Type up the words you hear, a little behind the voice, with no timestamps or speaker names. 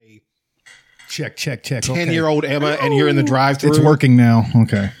Check. 10-year-old Emma, and you're in the drive-thru. It's working now.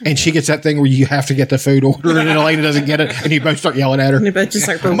 Okay. And she gets that thing where you have to get the food order, and Elena doesn't get it, and you both start yelling at her. You both just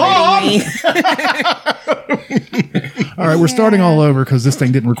start berating me. All right, we're starting all over because this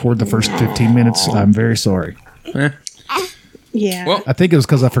thing didn't record the first 15 minutes. I'm very sorry. Yeah. Well, I think it was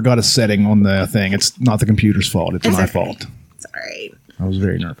because I forgot a setting on the thing. It's not the computer's fault. It's my fault. It's all right. I was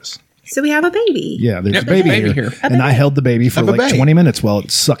very nervous. So we have a baby. Yeah, there's Yep, a baby, there's a baby here. here. And I held the baby for Have a like baby. 20 minutes while it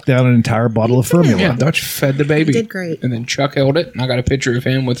sucked down an entire bottle of formula. yeah, Dutch fed the baby. Did great. And then Chuck held it, and I got a picture of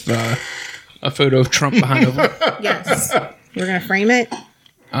him with a photo of Trump behind him. Yes. We're going to frame it.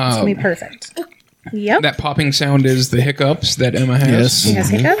 It's going to be perfect. Yep. That popping sound is the hiccups that Emma has. Yes. He has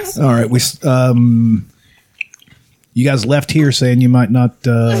hiccups. All right, you guys left here saying you might not.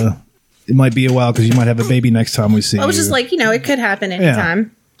 It might be a while because you might have a baby next time we see I was you. just like, it could happen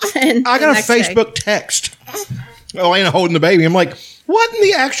anytime. And I the got a next day- Facebook text. Elena holding the baby. I'm like, what in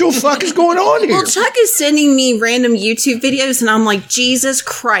the actual fuck is going on here? Well, Chuck is sending me random YouTube videos, and I'm like, Jesus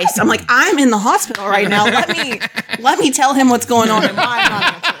Christ! I'm like, I'm in the hospital right now. Let me tell him what's going on and why I'm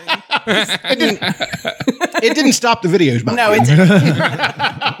not answering. It didn't stop the videos. By No, the it didn't.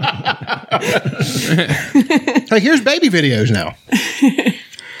 way. Hey, here's baby videos now.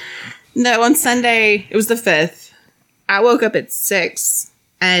 No, on Sunday, it was the 5th. I woke up at 6,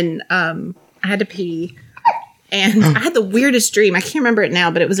 and I had to pee. And I had the weirdest dream. I can't remember it now,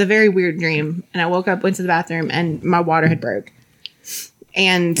 but it was a very weird dream. And I woke up, went to the bathroom, and my water had broke.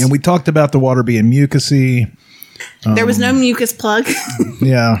 And and we talked about the water being mucusy. there was no mucus plug.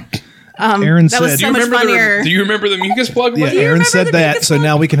 Yeah. Aaron that was said. so much funnier. Do you remember the mucus plug? Yeah, one? Aaron remember said the that, mucus so plug?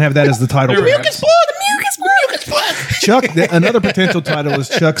 now we can have that as the title. The track. mucus The mucus plug. Chuck, another potential title is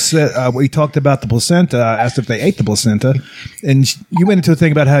Chuck said, we talked about the placenta, asked if they ate the placenta, and you went into a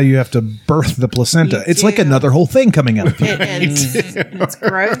thing about how you have to birth the placenta. You It's like do. another whole thing coming out. It is. It's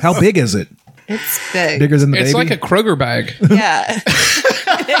gross. How big is it? It's big. Bigger than the It's baby? like a Kroger bag. Yeah.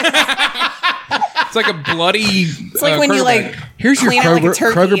 It's like a bloody. It's like when you like Here's your clean out like a Kroger-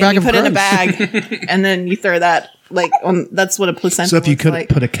 turkey Kroger and bag you of put it in a gross. bag and then you throw that like on. That's what a placenta. So if you looks could like.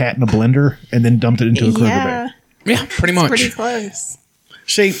 put a cat in a blender and then dumped it into a Kroger yeah, bag. Yeah, pretty much. pretty close.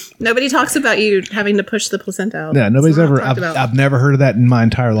 See, Nobody talks about you having to push the placenta out. Yeah, nobody's It's not ever. talked about. I've never heard of that in my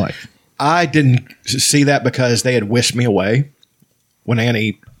entire life. I didn't see that because they had whisked me away when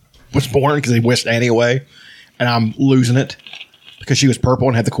Annie was born because they whisked Annie away, and I'm losing it because she was purple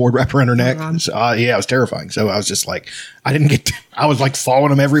and had the cord wrapped around her neck. So, yeah, it was terrifying. So I was just like, I was like following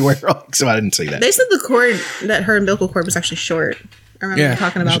them everywhere, so I didn't see that. They said the cord that her umbilical cord was actually short. I remember Yeah,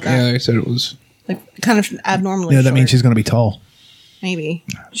 talking about that. Yeah, they said it was. Like kind of abnormally. Yeah, that short. means she's going to be tall. Maybe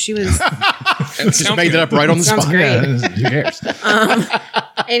she was. Just made that up right on the Sounds spot. great. Who cares?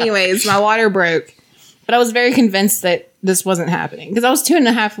 Anyways, my water broke, but I was very convinced that this wasn't happening because I was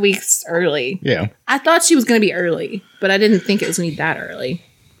 2.5 weeks early. Yeah. I thought she was going to be early, but I didn't think it was going to be that early.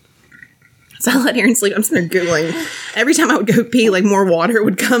 So I let Aaron sleep. I'm sitting there Googling. Every time I would go pee, like more water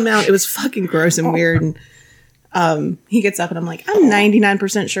would come out. It was fucking gross and weird. And he gets up and I'm like, I'm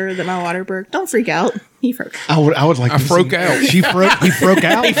 99% sure that my water broke. Don't freak out. He broke. I would like I to see- broke out. He broke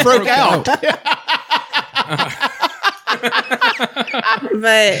out. He broke out.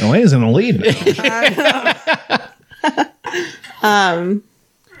 But Elena's in the lead.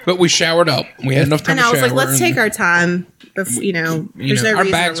 But we showered up. We had enough time and to I was shower. like, let's take our time. Before, there's no our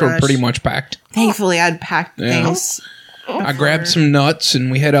reason bags to were rush. pretty much packed. Thankfully, I'd packed Yeah. things. I grabbed some nuts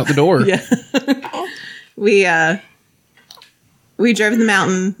and we head out the door. Yeah. We drove to the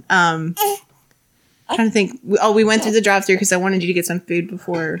mountain. Trying to think. We went through the drive-thru because I wanted you to get some food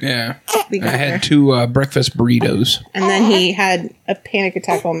before Yeah. we I got there. had 2 breakfast burritos. And then he had a panic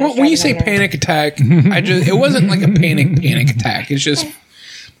attack on me. Well, when you say panic attack, it wasn't like a panic attack. It's just,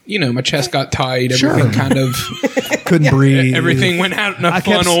 my chest got tight. Everything kind of, Couldn't breathe. everything went out in a I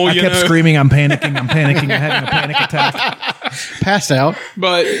kept, funnel, I kept screaming, I'm panicking, I'm having a panic attack. Passed out.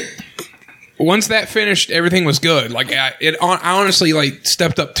 But once that finished, everything was good. Like I honestly like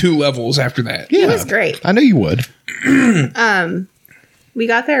stepped up 2 levels after that. It was great. I knew you would. We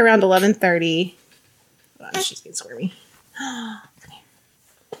got there around 11:30. Oh, she's getting squirmy.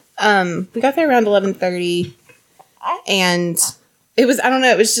 We got there around 11:30, and it was, I don't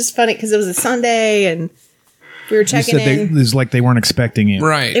know, it was just funny because it was a Sunday and we were You checking said in. it was like they weren't expecting you.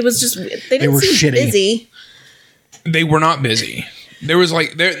 Right. It was just, they didn't were seem shitty. busy. They were not busy. There was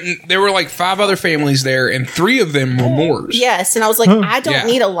like there were like 5 other families there, and 3 of them were Moors. Yes, and I was like, I don't Yeah.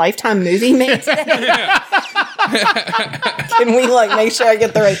 need a Lifetime movie made today. Can we like make sure I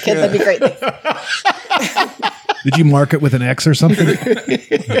get the right kid? That'd be great. Did you mark it with an X or something? Like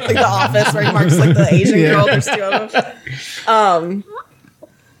The Office, where he marks like the Asian girl. There's 2 of them.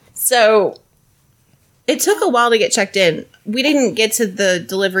 So It took a while to get checked in. We didn't get to the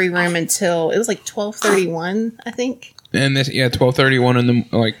delivery room until it was like 12:31, I think. And this, 12:31 in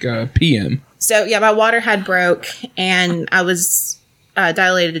the p.m. So yeah, my water had broke, and I was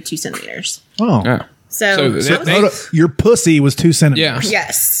dilated to 2 centimeters. Oh. Yeah. So that- Hold up. Your pussy was 2 centimeters. Yeah.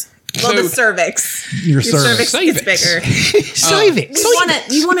 yes. Well, So- the cervix. Your Your cervix cervix. gets bigger. cervix.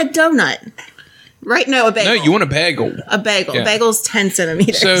 You want a donut, right? No, a bagel. No, you want a bagel. a bagel. Yeah. A bagel's 10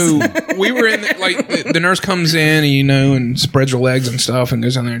 centimeters. So we were in the nurse comes in, and spreads her legs and stuff, and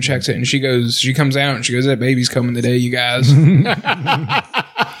goes in there and checks it, and she comes out and she goes, "That baby's coming today, you guys."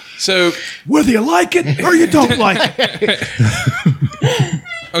 So Whether you like it or you don't like it.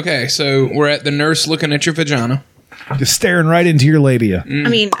 okay, so we're at the nurse looking at your vagina. Just staring right into your labia. I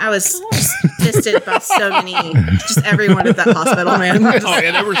mean, I was just fisted by so many, just everyone at that hospital, man. Oh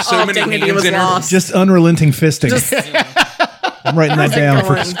yeah, there were so All many dignity hands was in her. lost. Just unrelenting fisting. I'm writing that down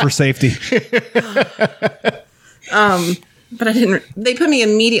going? for safety. But I didn't. They put me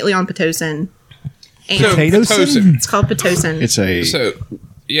immediately on Pitocin. And So, Pitocin? it's called Pitocin. It's a So,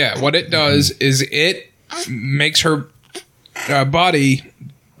 yeah, what it does is it makes her body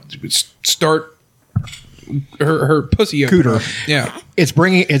start her pussy open. Cooter. Yeah, it's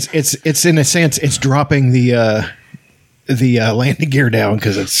bringing it's in a sense it's dropping the landing gear down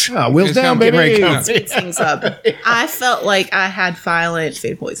because it's Wheels It's down, coming. baby. Right, Speeds things up. I felt like I had violent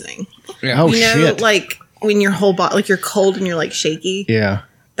food poisoning. yeah. oh You know, shit like when your whole body, like you're cold and you're like shaky. yeah.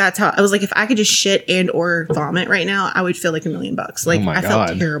 That's how I was like. If I could just shit and or vomit right now, I would feel like $1 million. Like my I felt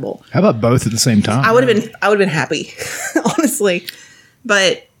God. terrible. How about both at the same time? I would have been happy, honestly.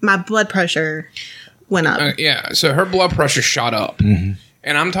 But my blood pressure went up. Yeah, so her blood pressure shot up, and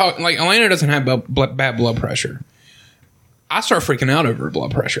I'm talking like Elena doesn't have bad blood pressure. I start freaking out over her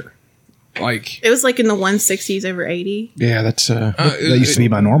blood pressure. Like, It was like in the 160s over 80. Yeah, that's That used to be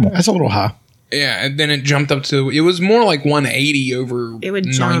my normal. that's a little high. yeah, and then it jumped up to it was more like 180 over It would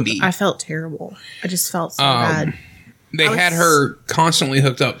 90. jump. I felt terrible. I just felt so bad. They had her constantly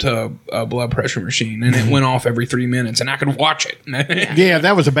hooked up to a blood pressure machine, and it went off every 3 minutes, and I could watch it. Yeah,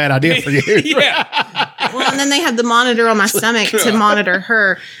 that was a bad idea for you. yeah. Well, and then they had the monitor on my stomach to monitor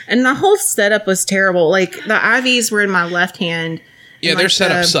her, and the whole setup was terrible. Like the IVs were in my left hand. Yeah, and, their like,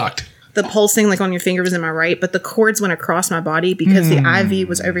 setup sucked. The pulsing, like on your finger, was in my right, but the cords went across my body because the IV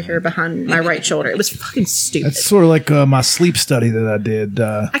was over here behind my right shoulder. It was fucking stupid. That's sort of like my sleep study that I did.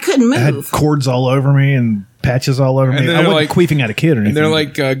 I couldn't I had move. cords all over me and patches all over me. then I they're wasn't like- queefing at a kid or anything. They're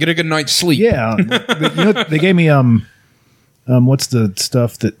like, get a good night's sleep. yeah. They gave me what's the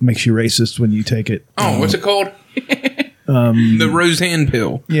stuff that makes you racist when you take it? Oh, what's it called? The Roseanne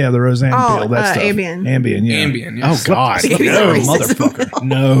pill. Yeah, the Roseanne Oh, pill. That stuff. Ambien. Ambien. Yeah. Ambien. Yeah. Oh God, Maybe no, they're racist. motherfucker,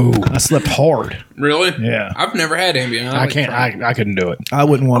 no! I slept hard. Really? Yeah. I've never had Ambien. I can't. I couldn't do it. I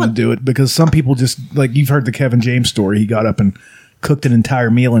wouldn't want to do it because some people just like you've heard the Kevin James story. He got up and cooked an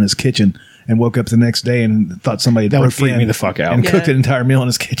entire meal in his kitchen and woke up the next day and thought somebody That would broke freak in me the fuck out. and Yeah. cooked an entire meal in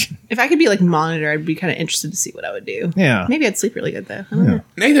his kitchen. If I could be like monitored, I'd be kind of interested to see what I would do. Yeah. Maybe I'd sleep really good though. I don't know.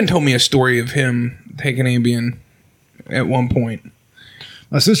 Nathan told me a story of him taking Ambien at one point.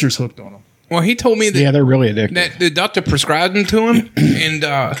 My sister's hooked on them. Well, he told me that Yeah, they're really addictive. that the doctor prescribed them to him,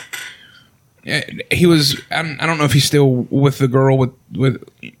 and he was. I don't know if he's still with the girl with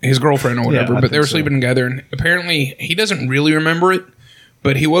his girlfriend or whatever, I but they think were so. sleeping together. And apparently, he doesn't really remember it,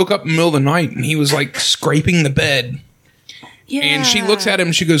 but he woke up in the middle of the night and he was like scraping the bed. Yeah. And she looks at him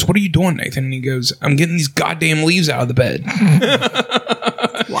and she goes, "What are you doing, Nathan?" And he goes, "I'm getting these goddamn leaves out of the bed."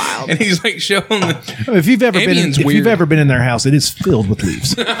 Wild. And he's like showing the, If you've ever Ambien's if weird. you've ever been in their house, it is filled with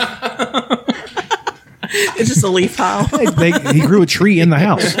leaves. It's just a leaf pile. He grew a tree in the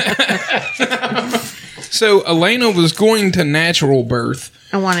house. So Elena was going to natural birth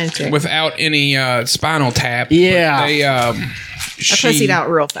I wanted to. without any spinal tap. but Yeah. they I pussied out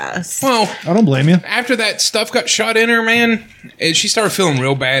real fast. Well, I don't blame you. after that stuff got shot in her, man, she started feeling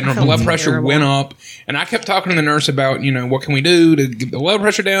real bad, and her felt blood pressure terrible. went up. And I kept talking to the nurse about, what can we do to get the blood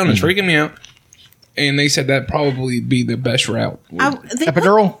pressure down? It's freaking me out. And they said that'd probably be the best route.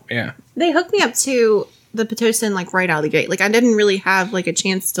 Epidural. Yeah. They hooked me up to the Pitocin like right out of the gate. Like I didn't really have like a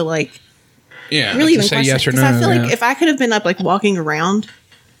chance to like Yeah. really to even say question yes or it. no. 'Cause I feel yeah. like if I could have been up like walking around,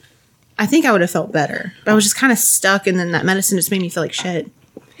 I think I would have felt better. But I was just kind of stuck, and then that medicine just made me feel like shit.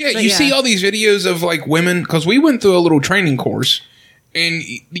 Yeah, But you yeah. see all these videos of like women, because we went through a little training course, and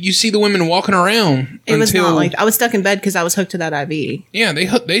you see the women walking around It was until not like I was stuck in bed because I was hooked to that IV. yeah, they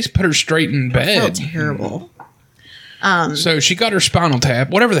put her straight in I felt bed. terrible. So she got her spinal tap,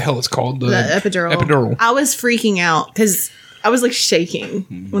 whatever the hell it's called, The epidural. Epidural. I was freaking out because I was like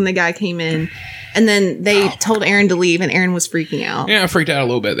shaking when the guy came in, and then they told Aaron to leave, and Aaron was freaking out. Yeah, I freaked out a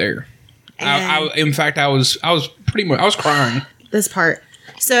little bit there. In fact, I was pretty much, I was crying. This part.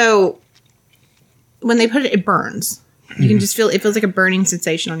 So when they put it, it burns. You can just feel, it feels like a burning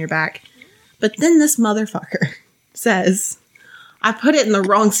sensation on your back. But then this motherfucker says, I put it in the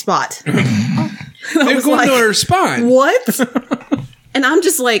wrong spot. They're going to her spine. What? And I'm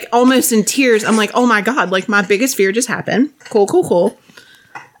just like almost in tears. I'm like, oh my God, like my biggest fear just happened. Cool.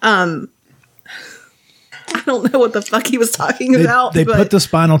 I don't know what the fuck he was talking about. They put the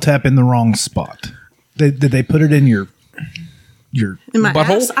spinal tap in the wrong spot. Did they put it in your in my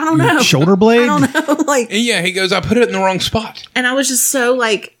butthole? ass? I don't know. shoulder blade? I don't know. Like, Yeah, he goes, I put it in the wrong spot. and I was just so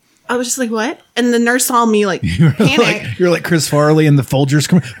like, what? And the nurse saw me like panic. You're like Chris Farley in the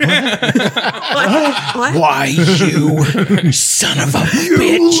Folgers. What? Why you son of a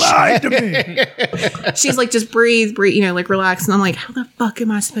bitch? Lied to me. She's like, just breathe, like relax. And I'm like, how the fuck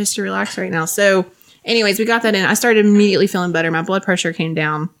am I supposed to relax right now? So anyways, we got that in. I started immediately feeling better. My blood pressure came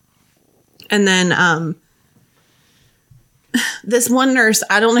down. And then this one nurse,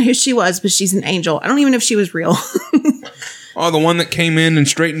 I don't know who she was, but she's an angel. I don't even know if she was real. Oh, the one that came in and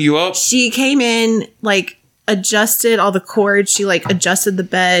straightened you up? She came in, like, adjusted all the cords. She, like, adjusted the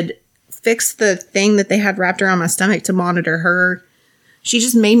bed, fixed the thing that they had wrapped around my stomach to monitor her. She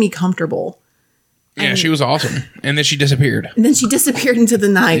just made me comfortable. Yeah, she was awesome. And then she disappeared. And then she disappeared into the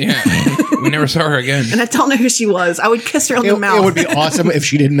night. Yeah. We never saw her again. And I don't know who she was. I would kiss her on the mouth. It would be awesome if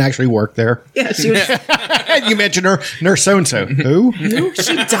she didn't actually work there. Yeah, she was. You mentioned her, nurse so and so. Who?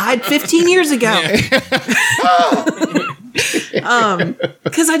 She died 15 years ago.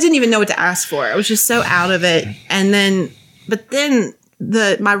 Because I didn't even know what to ask for. I was just so out of it. And then, but then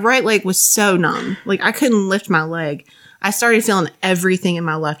my right leg was so numb. Like I couldn't lift my leg. I started feeling everything in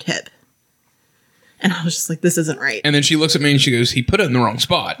my left hip. And I was just like, this isn't right. And then she looks at me and she goes, he put it in the wrong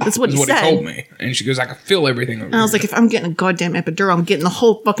spot. That's what is he what said. he told me. And she goes, I can feel everything over And I was like, if I'm getting a goddamn epidural, I'm getting the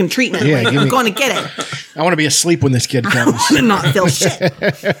whole fucking treatment. Yeah, Like, give I'm me- going to get it. I want to be asleep when this kid comes. I did not feel shit.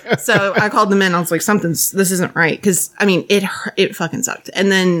 So I called them in. I was like, this isn't right. Because, I mean, it fucking sucked.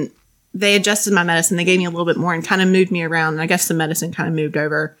 And then they adjusted my medicine. They gave me a little bit more and kind of moved me around. And I guess the medicine kind of moved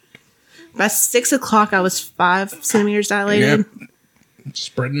over. By 6 o'clock, I was 5 centimeters dilated. Yep.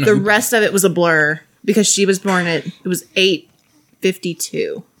 Spreading The open. rest of it was a blur because she was born it was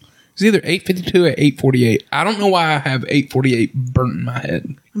 8:52. It's either 8:52 or 8:48. I don't know why I have 8:48 burnt in my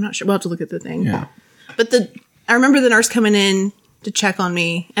head. I'm not sure. We'll have to look at the thing. Yeah. But I remember the nurse coming in to check on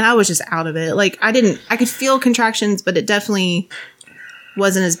me, and I was just out of it. Like I could feel contractions, but it definitely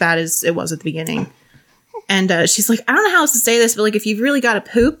wasn't as bad as it was at the beginning. And she's like, I don't know how else to say this, but like if you've really got to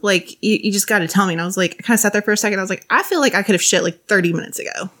poop, like you just got to tell me. And I was like, I kind of sat there for a second. I was like, I feel like I could have shit like 30 minutes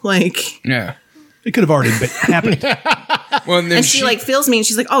ago. Like, Yeah. It could have already happened. Well, and then and she like feels me, and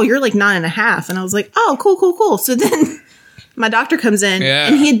she's like, oh, you're like 9.5. And I was like, oh, cool. So then my doctor comes in, Yeah.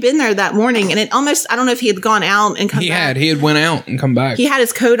 and he had been there that morning, and it almost, I don't know if he had gone out and come back. he had went out and come back. He had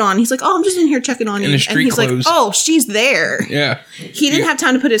his coat on. He's like, oh, I'm just in here checking on you. his And street he's clothes. like, oh, she's there. Yeah. He didn't have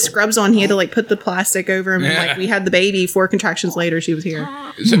time to put his scrubs on. He had to like put the plastic over him. And, Yeah. like we had the baby. 4 contractions later, she was here.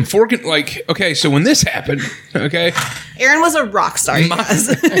 So okay, so when this happened, okay, Aaron was a rock star. you guys.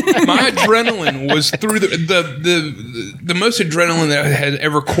 my adrenaline was through the most adrenaline that had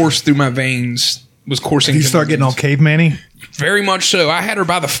ever coursed through my veins was coursing. You through start my getting all veins. caveman-y. Very much so. I had her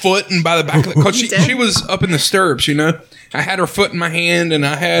by the foot and by the back of the because You did? she was up in the stirrups, you know. I had her foot in my hand and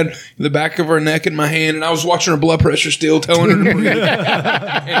I had the back of her neck in my hand and I was watching her blood pressure still, telling her to breathe.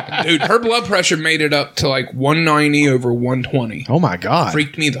 And, dude, her blood pressure made it up to like 190 over 120. Oh my God.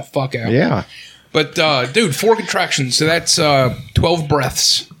 Freaked me the fuck out. Yeah. But dude, 4 contractions, so that's 12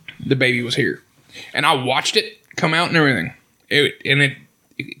 breaths. The baby was here, and I watched it come out and everything. It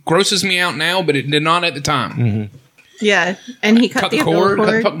grosses me out now, but it did not at the time. Mm-hmm. yeah. And he cut, Cut the umbilical cord,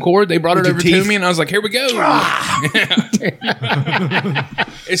 cut the fucking cord. They brought it With your over teeth? to me, and I was like, "Here we go." Yeah.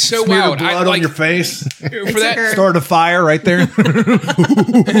 It's so Smear wild. blood on your face. for took that her- Start a fire right there. for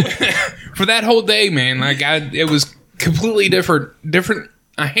that whole day, man. Like it was completely different.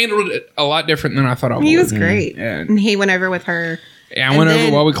 I handled it a lot different than I thought I would. He was great. Yeah. And he went over with her. Yeah, I went And over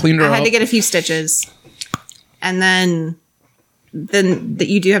then while we cleaned her I up. had to get a few stitches. And then that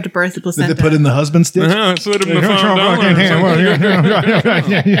you do have to birth the Did placenta. they put in the husband stitch? Slid him the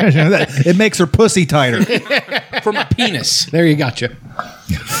 $5 It makes her pussy tighter. for my penis. There you got you.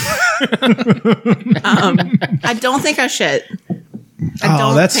 I don't think I shit. I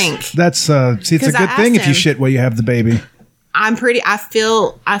don't think. that's see, it's a 'Cause I good thing asked if you him. shit while you have the baby. I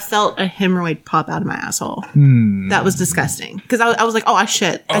felt a hemorrhoid pop out of my asshole. That was disgusting. Because I was like, oh, I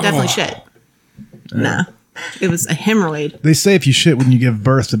shit. I definitely shit. No. It was a hemorrhoid. They say if you shit when you give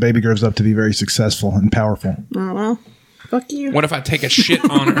birth, the baby grows up to be very successful and powerful. Fuck you. What if I take a shit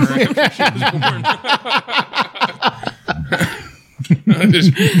on her after she was born?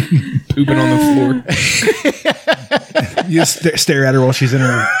 Just pooping on the floor. You just stare at her while she's in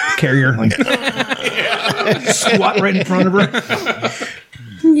her carrier, like squat right in front of her.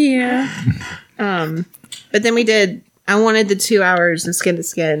 Yeah. But then I wanted the 2 hours of skin to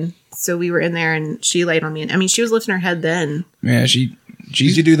skin. So we were in there and she laid on me. And I mean, she was lifting her head then. Yeah, Did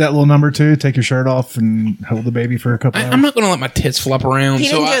you do that little number too? Take your shirt off and hold the baby for a couple hours? I'm not going to let my tits flop around. He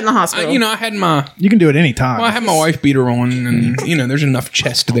didn't do it in the hospital. I had my... You can do it anytime. Well, I had my wife beater on, and there's enough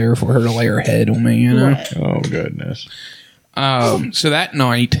chest there for her to lay her head on me. Right. Oh goodness. So that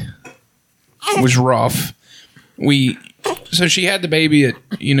night was rough. So she had the baby at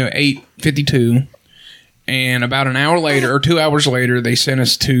 8:52, and about an hour later or 2 hours later, they sent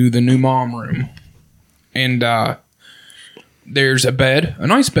us to the new mom room, and there's a bed, a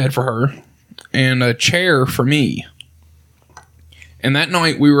nice bed for her, and a chair for me. And that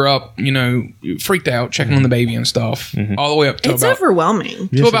night we were up, freaked out, checking on the baby and stuff, all the way up to It's about overwhelming.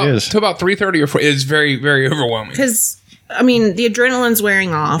 Yes, it is. to about 3:30 or 4. It's very, very overwhelming. Because, I mean, the adrenaline's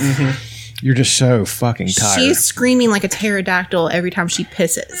wearing off. You're just so fucking tired. She's screaming like a pterodactyl every time she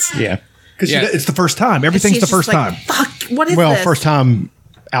pisses. yeah. Because Yeah. it's the first time. Everything's She's the just first like, time. Fuck, what is Well, this? first time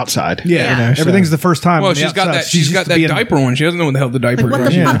outside. Yeah. Everything's the first time. Well, on the she's got outside. that. She's used got to that being- diaper on. She doesn't know what the hell the diaper Like,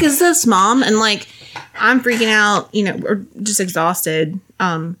 what is. the fuck is this, Mom? And like, I'm freaking out, or just exhausted.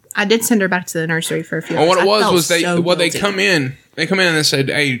 I did send her back to the nursery for a few Well, hours. what it I felt was they so they guilty. come in. They come in and they said,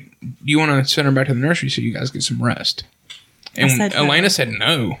 "Hey, do you want to send her back to the nursery so you guys get some rest?" And said no. Elena said,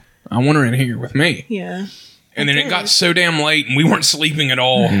 "No, I want her in here with me." Yeah. And then it got so damn late, and we weren't sleeping at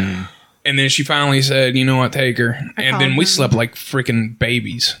all. And then she finally said, "You know what? Take her." And then called we her. slept like freaking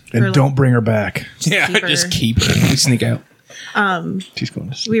babies. And don't bring her back. Yeah, keep her. just keep her. We sneak out. She's going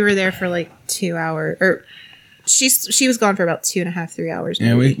to sleep. We were there for like 2 hours, or she was gone for about 2.5, 3 hours.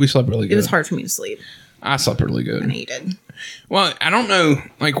 Yeah, maybe. we slept really good. It was hard for me to sleep. I slept really good. And he did. Well, I don't know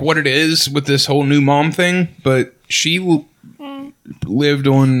like what it is with this whole new mom thing, but she lived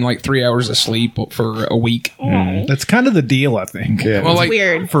on like 3 hours of sleep for a week. That's kind of the deal, I think. Yeah. Well, like,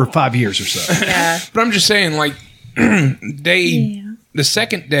 Weird. For 5 years or so. Yeah. but I'm just saying, like, the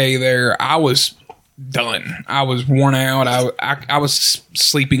second day there, I was done. I was worn out. I was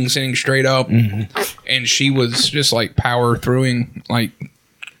sleeping, sitting straight up, and she was just like power throughing, like.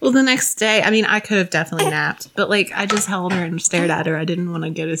 Well, the next day, I mean, I could have definitely napped, but like, I just held her and stared at her. I didn't want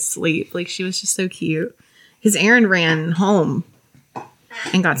to go to sleep. Like, she was just so cute. His Aaron ran home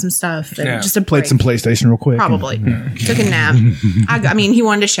and got some stuff. And Yeah. just a Played break, some PlayStation real quick. probably. Took a nap. I mean, he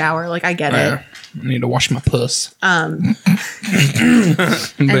wanted to shower. Like, I get it. I need to wash my puss. But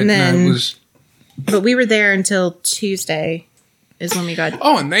and then- it was. But we were there until Tuesday is when we got.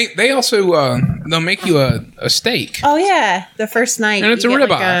 Oh, and they also they'll make you a steak, Oh, yeah. The first night. And it's you a get,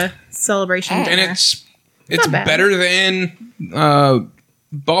 ribeye. like, a celebration and dinner. it's not bad. better than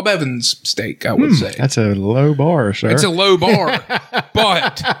Bob Evans steak. I would say That's a low bar, sir. it's a low bar,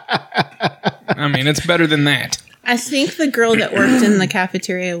 but I mean it's better than that. I think the girl that worked in the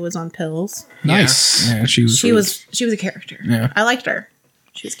cafeteria was on pills. Nice. Yeah, she was. She was a character. Yeah. I liked her.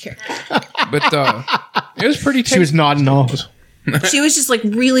 She was a character. But it was pretty. she was nodding off. She was just like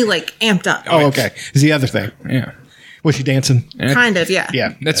really like amped up. Oh, okay. Is the other thing. Yeah, Was she dancing? Kind of, yeah.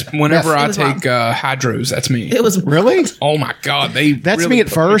 Yeah. that's whenever It I was take hydros. That's me. It was Really? Oh my god, they. That's really me at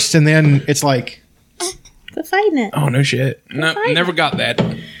put first, and then it's like, Quit fighting it. Oh no shit! No, fine. never got that.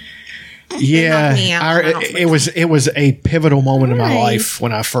 yeah. knocked me out. It was a pivotal moment in my Right. life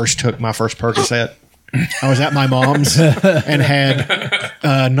when I first took my first Percocet. I was at my mom's and had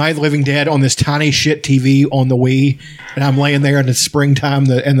Night of the Living Dead on this tiny shit TV on the Wii, and I'm laying there in the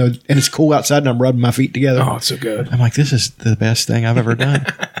springtime, and it's cool outside, and I'm rubbing my feet together. Oh, it's so good. I'm like, this is the best thing I've ever done.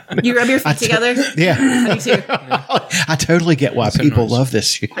 You rub your feet together? Yeah, I do too. I totally get why people nice. love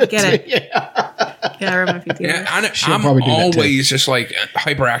this shit. Get it. Yeah, I rub my feet together. Yeah, I know, She'll I'm probably do that, too. always just like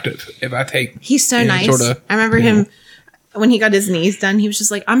hyperactive if I take. He's so Yeah, nice. sorta. I remember him when he got his knees done. He was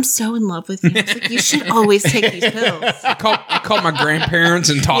just like, "I'm so in love with you." I was like, you should always take these pills. I called my grandparents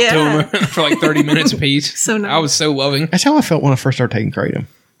and talked Yeah. to them for like 30 minutes apiece. So nice. I was so loving. That's how I felt when I first started taking kratom.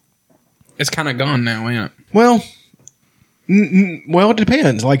 It's kind of gone now, ain't it? Well, it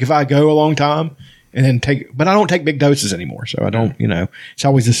depends. Like if I go a long time and then but I don't take big doses anymore, so I don't. It's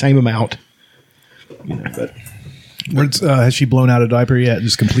always the same amount. But Has she blown out a diaper yet?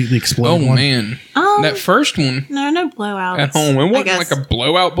 Just completely Oh exploded one? man, that first one No blowouts. at home, it I wasn't guess. like a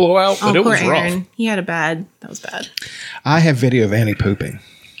blowout, Oh, but it poor was rough. Aaron. He had that was bad. I have video of Annie pooping.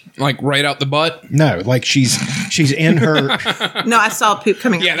 Like right out the butt? No, like she's in her. No, I saw poop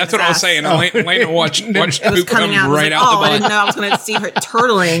coming out. Yeah, of that's his what I was ass. saying. Lena watched It was poop come coming out. I was right like, out oh, the I didn't butt. know I was going to see her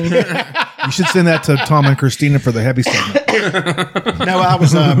turtling. You should send that to Tom and Christina for the heavy segment. No, I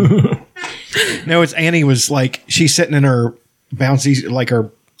was. No, it's Annie was like she's sitting in her bouncy, like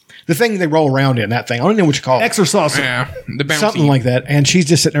her the thing they roll around in, that thing. I don't know what you call it. Exercise. Yeah, the bouncy. Something like that. And she's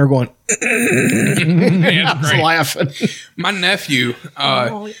just sitting there going, Yeah, just great. laughing. My nephew,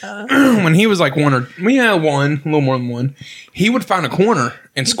 Oh, yeah. when he was like one, a little more than one, he would find a corner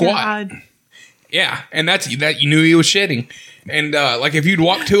and squat. God. Yeah, and that's that you knew he was shitting. And like if you'd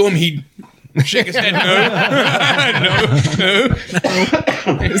walk to him, he'd shake his head. No.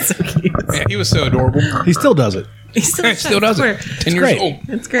 It's so cute. Yeah, he was so adorable. He still does it. He still, He still does it. 10 years great. old.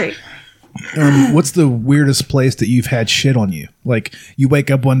 It's great. What's the weirdest place that you've had shit on you? Like you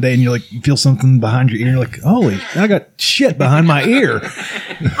wake up one day and you're like, you feel something behind your ear. And you're like, holy, I got shit behind my ear.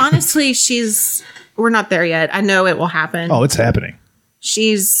 Honestly, we're not there yet. I know it will happen. Oh, it's happening.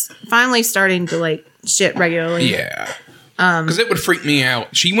 She's finally starting to like shit regularly. Yeah. Because it would freak me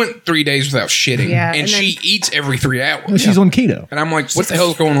out. She went 3 days without shitting. Yeah, and and she eats every 3 hours. Well, she's on keto. And I'm like, what the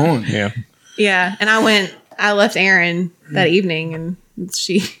hell's going on? Yeah. Yeah. And I left Erin that evening and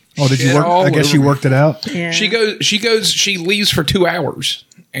she, Oh, did you Shit work? all I guess over you me. worked it out. yeah. She leaves for 2 hours.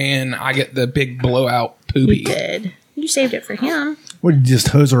 And I get the big blowout poopy. You did. You saved it for him. What, did you just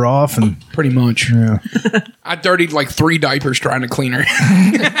hose her off and Pretty much. yeah. I dirtied like 3 diapers trying to clean her.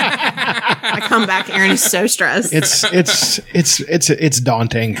 I come back, Erin is so stressed. It's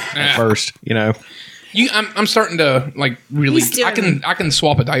daunting at first, you know. I'm starting to like really. He's doing- I can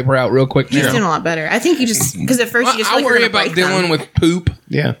swap a diaper out real quick He's now. doing a lot better. I think you just, because at first you just I feel like worry you're gonna about break them. dealing with poop.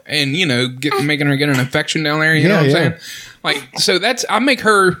 Yeah. And making her get an infection down there. You know Yeah, what I'm yeah. saying? Like, so I make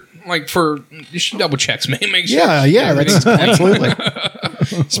her like she double checks me, make sure. Yeah, that's absolutely.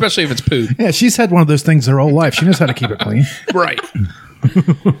 especially if it's poop. Yeah, she's had one of those things her whole life. She knows how to keep it clean. Right.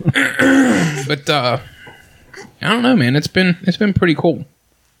 But I don't know, man. It's been pretty cool.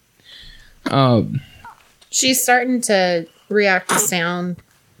 She's starting to react to sound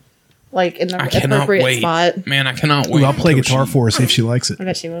like in the I cannot appropriate wait, spot. man. I cannot wait. Ooh, I'll play until guitar for her, see if she likes it. I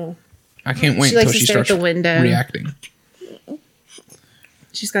bet she will. I can't wait She likes until to she stare at starts the window. reacting.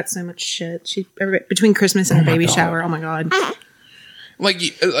 She's got so much shit. Between Christmas and the baby shower, oh my god. Like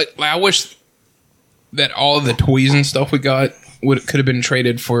I wish that all of the toys and stuff we got could have been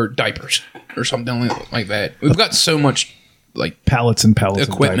traded for diapers or something like that. We've got so much like Pallets and pallets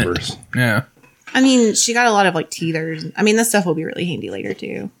equipment. of diapers. Yeah, I mean, she got a lot of like teethers. I mean, this stuff will be really handy later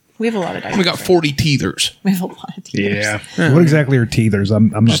too. We have a lot of diapers. we got 40 teethers. We have a lot of teethers. Yeah. What exactly are teethers? I'm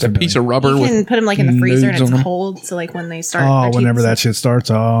not Just a piece of rubber You with can put them like in the freezer and nodes on it's them. cold. So like when they start. Oh, their whenever teeth- that shit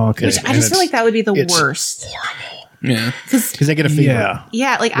starts. Oh, okay. Which I just feel like that would be the it's worst. Yeah, Because they get a fever. Yeah.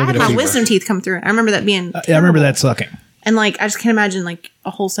 Yeah, like I had at a my fever. wisdom teeth come through. I remember that being. Yeah, I remember that sucking. And like I just can't imagine like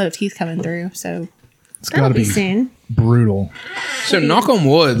a whole set of teeth coming through. So It's that'll got to be be soon. brutal. so knock on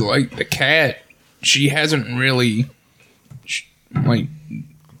wood, like the cat, she hasn't really like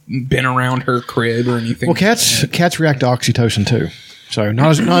been around her crib or anything. Well, cats react to oxytocin too. So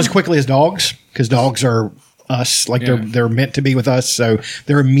not as quickly as dogs, because dogs are us, like Yeah. they're meant to be with us. So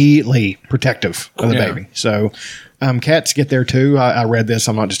they're immediately protective of the Yeah. baby. So cats get there too. I read this.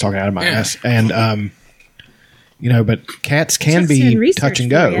 I'm not just talking out of my Yeah. ass. And but cats can Just be doing research touch and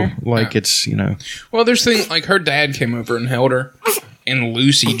for go. ya. Like it's Well, there's things like her dad came over and held her, and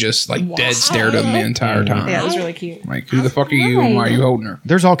Lucy just like dead stared at him the entire time. Yeah, it was really cute. Like, who the fuck are you and why are you holding her?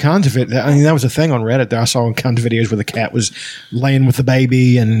 there's all kinds of it. I mean, that was a thing on Reddit that I saw all kinds of videos where the cat was laying with the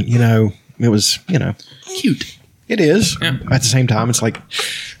baby, and it was Cute. it is. Yeah. At the same time, it's like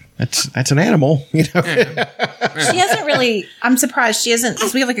that's an animal. She hasn't really. I'm surprised she hasn't.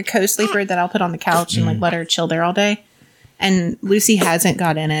 Because we have like a co-sleeper that I'll put on the couch and like let her chill there all day. And Lucy hasn't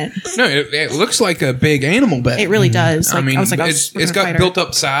got in it. No, it looks like a big animal bed. It really does. Like, I mean, was like, it's we're gonna got fight her. built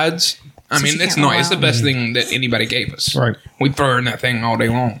up sides. I So mean, she it's can't not. It's the roll best thing that anybody gave us. Right. We throw her in that thing all day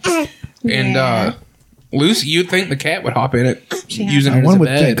long. And Yeah. Lucy, you'd think the cat would hop in it, She using it hasn't. as a One would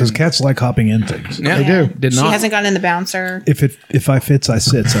bed. think because and- cats like hopping in things. yeah, They do. Did She not. hasn't gotten in the bouncer. If I fits, I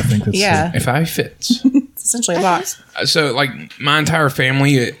sits. I think that's Yeah, If I fits. it's essentially a box. So, like, my entire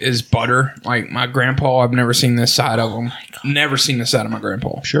family is butter. Like, my grandpa, I've never seen this side of him. Never seen this side of my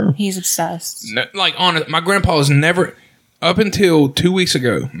grandpa. Sure. He's obsessed. No, like, honest, my grandpa has never, up until 2 weeks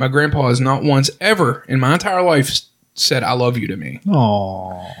ago, my grandpa has not once ever in my entire life said, I love you to me.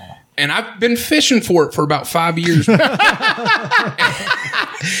 Oh, And I've been fishing for it for about 5 years.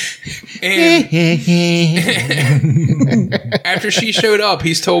 And after she showed up,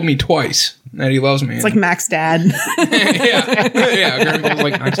 he's told me twice. that he loves me. It's like Mac's dad. yeah, Grandpa's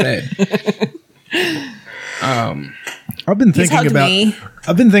like Mac's dad. I've been thinking hugged about. me.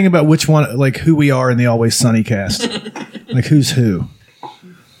 I've been thinking about which one, like who we are in the Always Sunny cast. Like who's who?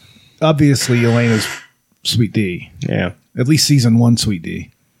 Obviously, Elena's Sweet D. Yeah. At least season 1, Sweet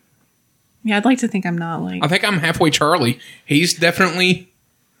D. Yeah, I'd like to think I'm not like. I think I'm halfway Charlie. He's definitely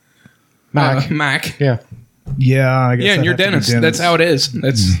Mac. Mac. Yeah. Yeah, I guess. Yeah, and I'd you're have to be Dennis. That's how it is.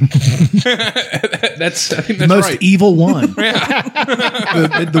 That's I think the that's most right. evil one.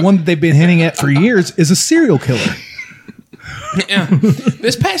 The one that they've been hinting at for years is a serial killer. Yeah.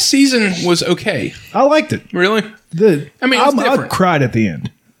 This past season was okay. I liked it. Really? I mean, it was I different. cried at the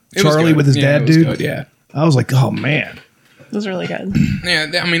end. It was Charlie good. with his Yeah, dad, it was dude. good, yeah. I was like, oh man. It was really good.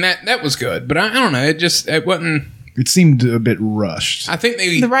 Yeah, I mean that was good, but I don't know. It wasn't. It seemed a bit rushed. I think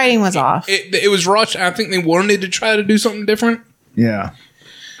The writing was off. it was rushed. I think they wanted to try to do something different. Yeah.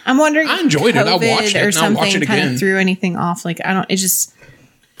 I'm wondering. I enjoyed it. I'll COVID watch it, or and I'll watch something it kind again. of threw anything off. Like I don't. It just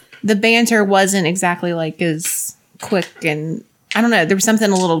the banter wasn't exactly like as quick, and I don't know. There was something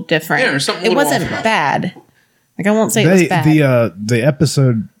a little different. Yeah, there's something a it little wasn't off about it. bad. Like I won't say it was bad. The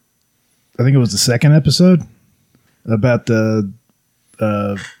episode, I think it was the second episode about the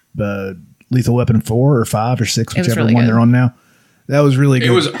Lethal Weapon 4 or 5 or 6, It was whichever really one good. they're on now. That was really good.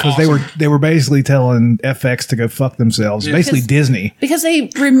 It was because awesome. they were basically telling FX to go fuck themselves. Basically Because- Disney because they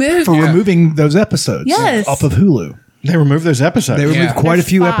removed. for removing those episodes Yes. off of Hulu. They removed those episodes. They removed quite a There's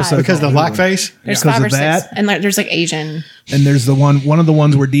few 5. episodes because of off the Hulu. blackface. There's Because 5 or of 6, that. and like, there's like Asian. And there's one of the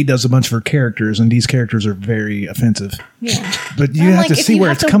ones where Dee does a bunch of her characters, and these characters are very offensive. Yeah, But you I'm have like, to if see you where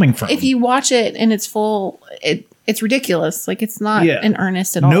have it's to- coming from. If you watch it and it's full, it's ridiculous. Like it's not Yeah. in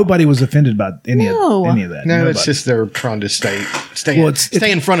earnest at all. Nobody was offended by any No. of that. No, Nobody. it's just they're trying to stay Well, it's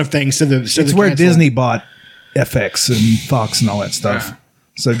in front of things. So it's where Disney bought FX and Fox and all that stuff. Yeah.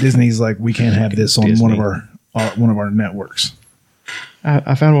 So Disney's like, we can't have this on Disney. one of our networks.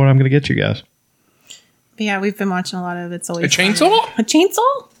 I found what I'm going to get you guys. But yeah, we've been watching a lot of It's Always A chainsaw? A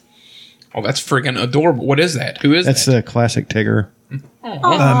chainsaw? Oh, that's freaking adorable. What is that? Who is That's that? the classic Tigger.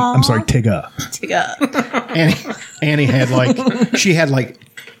 I'm sorry, Tigga. Annie had she had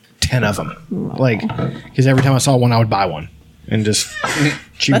 10 of them. Because every time I saw one, I would buy one. And just,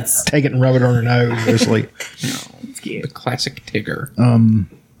 she'd That's- take it and rub it on her nose. And go to sleep. The classic Tigger.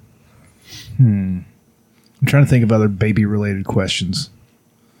 I'm trying to think of other baby related questions.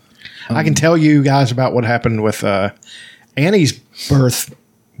 I can tell you guys about what happened with Annie's birth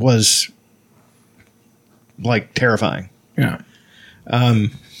was terrifying. Yeah.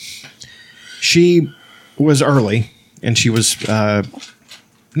 She was early and she was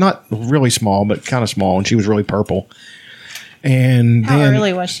not really small, but kind of small, and she was really purple. And How then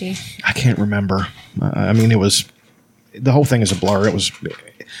early was she? I can't remember. I mean, it was the whole thing is a blur. It was the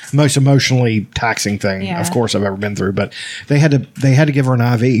most emotionally taxing thing, Yeah. of course, I've ever been through. But they had to give her an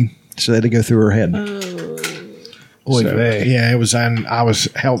IV, so they had to go through her head. Oy So, vey. yeah, it was. And I was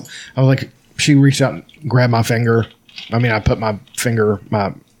helped. I was like, she reached out and grabbed my finger. I mean, I put my finger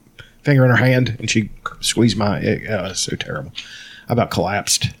in her hand, and she squeezed my. It was so terrible. I about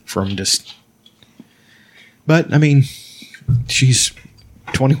collapsed from just. But I mean, she's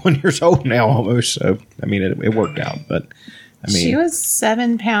 21 years old now, almost. So I mean, it worked out. But I mean, She was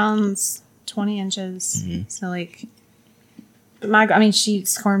 7 pounds 20 inches. Mm-hmm. So like, she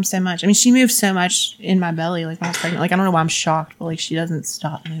squirmed so much. I mean, she moved so much in my belly, like when I was pregnant. Like I don't know why I'm shocked, but like she doesn't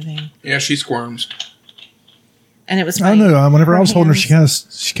stop moving. Yeah, she squirms. And it was I funny. don't know. Whenever I was holding her, hands-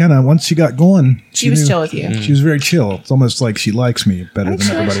 she kind of once she got going, She was knew- chill with you. She was very chill. It's almost like she likes me better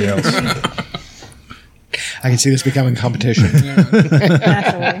than everybody else. I can see this becoming competition.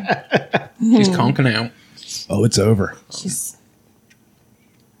 Naturally. She's conking out. Oh, it's over. She's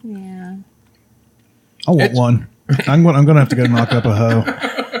yeah. I want It's- one. I'm going to have to go knock up a hoe.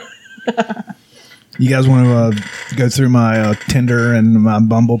 You guys want to go through my Tinder and my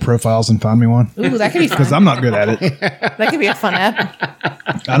Bumble profiles and find me one? Ooh, that could be Because fun. I'm not good at it. That could be a fun app.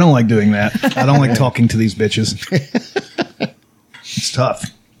 I don't like doing that. I don't like talking to these bitches. It's tough.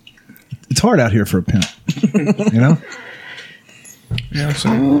 It's hard out here for a pimp. You know? Yeah, so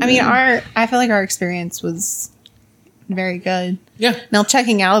I mean, I feel like our experience was very good. yeah. Now,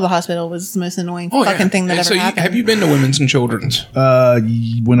 checking out of the hospital was the most annoying fucking thing that And ever so happened. have you been to Women's and Children's?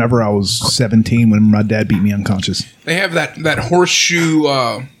 Whenever I was 17, when my dad beat me unconscious. They have that horseshoe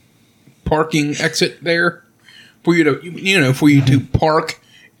parking exit there for you to for you to park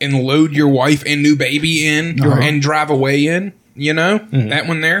and load your wife and new baby in and drive away in. You know that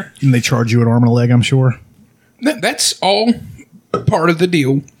one there. And they charge you an arm and a leg, I'm sure. That's all part of the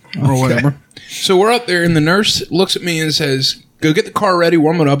deal or whatever. So we're up there, and the nurse looks at me and says, go get the car ready,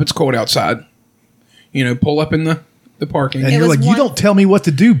 warm it up. It's cold outside. You know, pull up in the parking. And It you're was like, you don't tell me what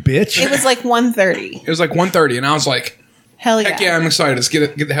to do, bitch. It was like 1:30. It was like 1:30, and I was like, Hell yeah. heck yeah, I'm excited. Let's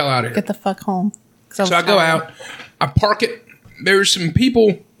get the hell out of here. Get the fuck home. So I go out, I park it. There's some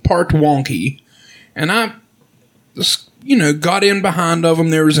people parked wonky, and I just, got in behind of them.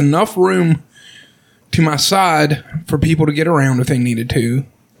 There was enough room to my side for people to get around if they needed to.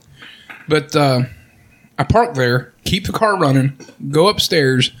 But I park there, keep the car running, go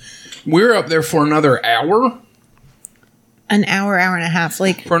upstairs. We're up there for another hour. An hour and a half.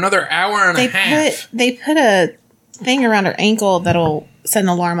 Like For another hour and a half. they put a thing around her ankle that'll set an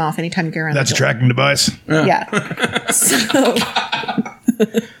alarm off anytime you get around. That's a the door. tracking device. Yeah.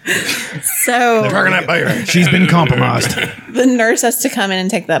 So Tracking that bear. She's been compromised. the nurse has to come in and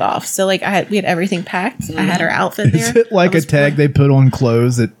take that off. So like we had everything packed. I had her outfit there. Is it like I a was tag they put on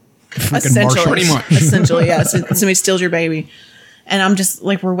clothes that freaking essentially, Marshalls? Pretty much. essentially, yeah. So somebody steals your baby, and I'm just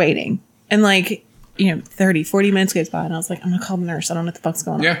like, we're waiting, and like 30, 40 minutes goes by, and I was like, I'm gonna call the nurse. I don't know what the fuck's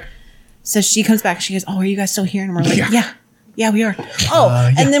going on. Yeah. So she comes back. She goes, "Oh, are you guys still here?" And we're like, Yeah. "Yeah, we are."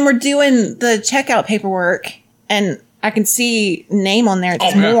 Oh, and then we're doing the checkout paperwork, and I can see name on there. It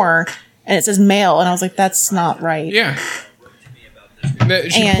says yeah. more, and it says mail, and I was like, "That's not right." Yeah.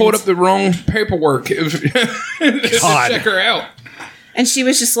 She And- pulled up the wrong paperwork to check her out. And she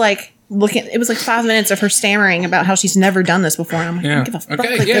was just like looking. It was like 5 minutes of her stammering about how she's never done this before. And I'm like, Yeah. I don't give a fuck.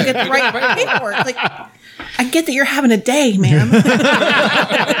 Okay, Like, yeah. go get the right paperwork. Like, I get that you're having a day, ma'am.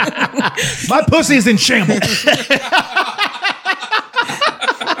 My pussy's in shambles.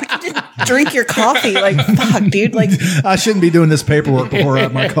 Drink your coffee. Like, fuck, dude. Like, I shouldn't be doing this paperwork before I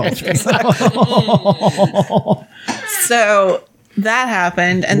have my coffee. so that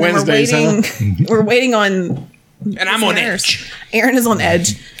happened, and then Wednesdays, we're waiting. We're waiting on. And I'm on nurse. edge. Aaron is on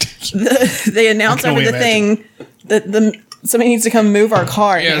edge. They announce I can over the only thing that somebody needs to come move our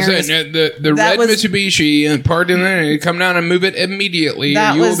car. and Yeah, Aaron so was- the that red was- Mitsubishi parked in there. You come down and move it immediately, or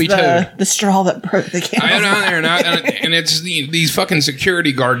that you will was be towed. the straw that broke the I camel. go down there and it's these fucking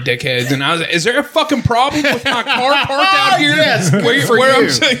security guard dickheads. And I was, is there a fucking problem with my car parked out here? Yes, good for where you. I'm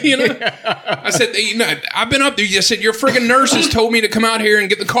saying, I said, I've been up there. You said your friggin' nurses told me to come out here and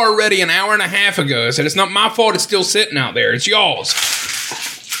get the car ready an hour and a half ago. I said, it's not my fault. It's still sitting out there. It's y'all's.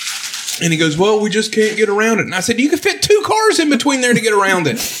 And he goes, well, we just can't get around it. And I said, you can fit 2 cars in between there to get around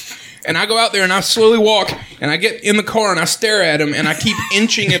it. And I go out there and I slowly walk and I get in the car and I stare at him and I keep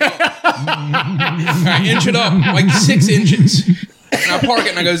inching it up. I inch it up like 6 inches. And I park it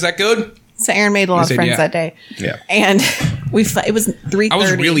and I go, is that good? So Aaron made a lot said, of friends yeah. that day. Yeah. And it was 3:30. I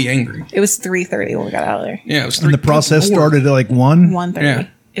was really angry. It was 3:30 when we got out of there. Yeah, it was And the process started at like 1. 1:30. Yeah.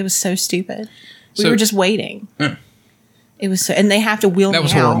 It was so stupid. We So- were just waiting. Yeah. It was so, and they have to wheel That me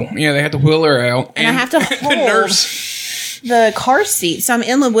was out. horrible. Yeah, they had to wheel her out. And I have to the hold nurse. the car seat. So I'm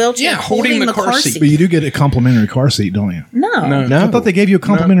in the wheelchair Yeah, holding the car seat. But you do get a complimentary car seat, don't you? No. No. I thought they gave you a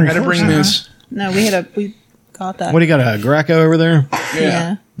complimentary I had to car bring seat. this. No, we got that. What do you got, a Graco over there?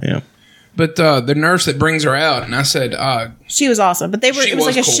 Yeah. Yeah. But the nurse that brings her out, and I said, She was awesome. But it was was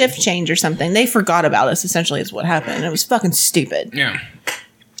like a cool. shift change or something. They forgot about us, essentially, is what happened. And it was fucking stupid. yeah.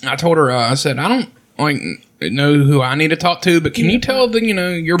 I told her, I said, I don't know who I need to talk to, but can you tell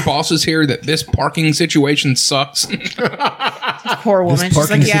your bosses here that this parking situation sucks? Poor woman. This She's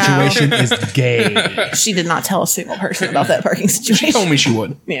parking like, yeah. situation is gay. She did not tell a single person about that parking situation. She told me she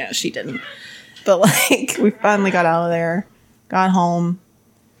would. Yeah, she didn't. But like, we finally got out of there, got home.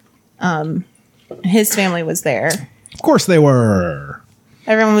 His family was there. Of course they were.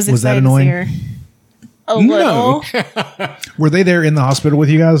 Everyone was Was that excited annoying? to see her. A little. Were they there in the hospital with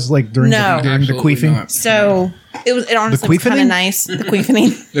you guys, like during No. the, during the Absolutely queefing? not. So it honestly was kind queefening? of nice. The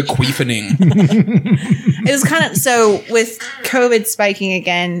queefening. The queefening. It was kind of so with COVID spiking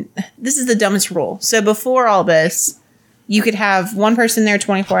again. This is the dumbest rule. So before all this, you could have one person there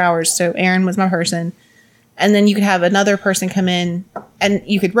 24 hours. So Aaron was my person, and then you could have another person come in, and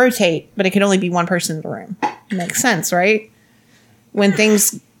you could rotate, but it could only be one person in the room. Makes sense, right? When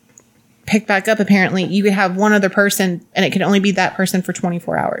things pick back up, apparently you could have one other person, and it could only be that person for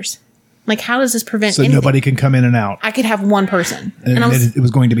 24 hours. Like, how does this prevent So anything? nobody can come in and out. I could have one person, And I was it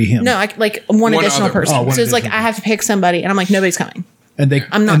was going to be him. no, like one additional other- person. oh, one so it's like additional I have to pick somebody, and I'm like, nobody's coming. And they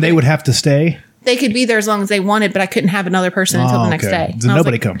I'm not and they gonna- would have to stay. They could be there as long as they wanted, but I couldn't have another person until Oh, the next okay. day. So And I was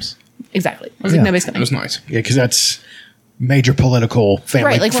nobody like, comes. Exactly. I was Yeah. like, nobody's It coming. was nice. Yeah, because that's major political family,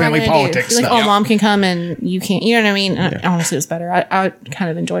 Right, like what am I family gonna politics do? Like, stuff. oh, mom can come and you can't. You know what I mean? And honestly, it was better. I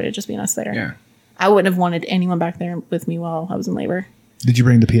kind of enjoyed it just being us there. Yeah. I wouldn't have wanted anyone back there with me while I was in labor. Did you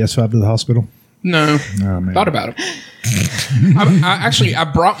bring the PS5 to the hospital? No. Oh, man. Thought about it.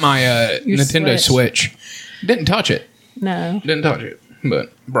 I brought my Nintendo Switch. Switch. Didn't touch it. No. Didn't touch it,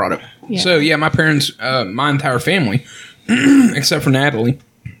 but brought it. Yeah. So yeah, my parents, my entire family, except for Natalie,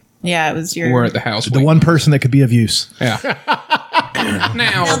 Yeah, it was your. were at the house. The one person that could be of use. Yeah.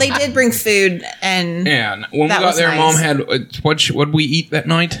 Now, No, they did bring food and yeah. When we That got was there, nice. Mom had what we eat that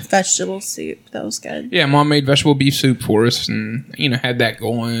night. vegetable soup. That was good. Yeah, Mom made vegetable beef soup for us, and had that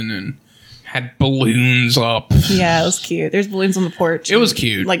going, and had balloons up. Yeah, it was cute. There's balloons on the porch. It was and,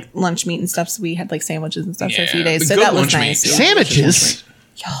 cute. like lunch meat and stuff. So we had like sandwiches and stuff for a few Yeah, days. the So good that was lunch meat. nice. Yeah. Sandwiches.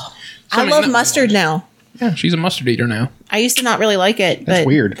 I love mustard now. Yeah, she's a mustard eater now. I used to not really like it, That's but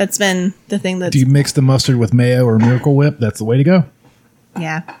weird. that's been the thing that's Do you mix the mustard with mayo or Miracle Whip? That's the way to go.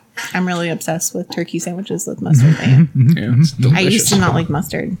 yeah. I'm really obsessed with turkey sandwiches with mustard mayo. Yeah, it's delicious. I used to not like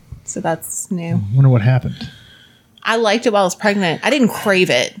mustard, so that's new. Wonder what happened. I liked it while I was pregnant. I didn't crave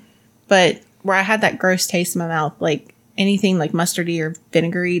it, but where I had that gross taste in my mouth, like anything like mustardy or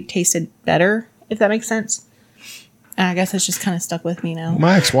vinegary tasted better, if that makes sense. And I guess it's just kind of stuck with me now.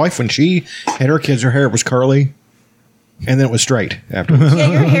 My ex-wife, when she had her kids, her hair was curly, and then it was straight afterwards.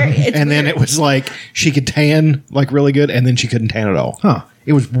 Yeah, your hair. It's And then weird. it was like she could tan like really good, and then she couldn't tan at all. Huh.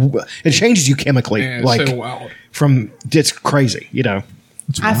 It changes you chemically, Yeah, like so wild. from it's crazy,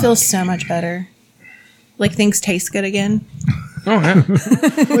 I feel so much better. Like things taste good again. Oh yeah,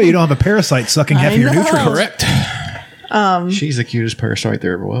 Well, you don't have a parasite sucking half of your know. nutrients. correct. She's the cutest parasite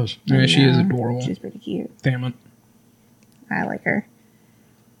there ever was. Yeah, she is Yeah, adorable. She's pretty cute. Damn it. I like her.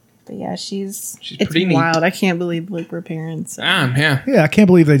 But yeah, she's it's pretty neat. wild. I can't believe like we're parents. Yeah. Yeah, I can't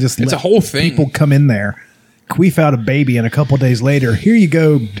believe they just It's let a whole thing. people come in there, queef out a baby, and a couple days later, here you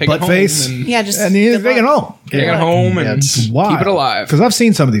go, Take it butt home face, and Yeah, just and you good take it luck. home. take it home Yeah, and it's keep it alive. Because I've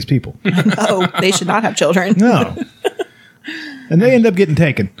seen some of these people. Oh, they should not have children. No. And they end up getting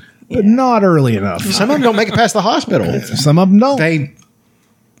taken, but not early enough. Some of them don't make it past the hospital. Some of them don't.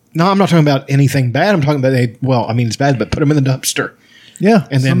 No, I'm not talking about anything bad. I'm talking about it's bad, but put them in the dumpster, yeah.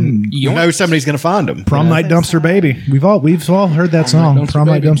 and then you yoinks. know somebody's going to find them. Prom night dumpster baby. We've all heard that song. Dumpster Prom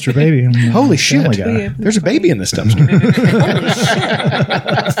night Baby. dumpster baby. Holy shit! Family Guy. There's a baby in this dumpster.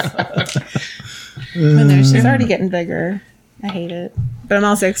 She's already getting bigger. I hate it, but I'm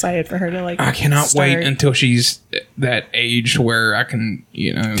also excited for her to like. I cannot wait start. until she's that age where I can,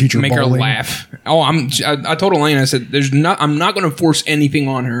 Teach her make her bowling. laugh. Oh, I told Elaine, I said, I'm not going to force anything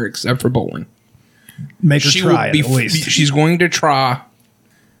on her except for bowling. Make her She try will it at least. She's going to try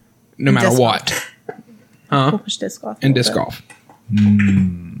no matter Disc what. We'll push disc golf. a And little disc bit.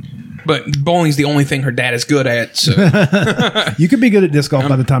 golf. But bowling's the only thing her dad is good at, so You could be good at disc golf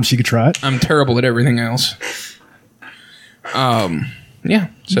by the time she could try it. I'm terrible at everything else. Yeah. You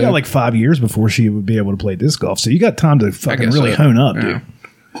So got like 5 years before she would be able to play disc golf, so you got time to fucking guess really so. hone up, Yeah.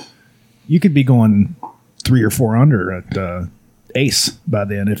 dude. You could be going 3 or 4 under at Ace by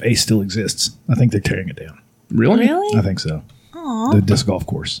then if Ace still exists. I think they're tearing it down. really? Really? I think so. The disc golf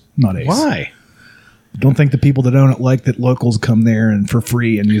course, not Ace. Why? Don't think the people that own it like that locals come there and for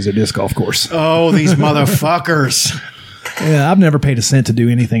free and use a disc golf course. Oh, these motherfuckers! Yeah, I've never paid a cent to do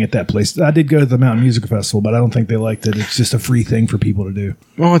anything at that place. I did go to the Mountain Music Festival, but I don't think they like that. It's just a free thing for people to do.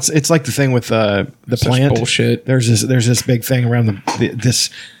 Well, it's like the thing with the plant bullshit. There's this big thing around this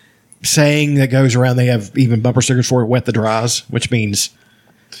saying that goes around. They have even bumper stickers for it, "Wet the dries," which means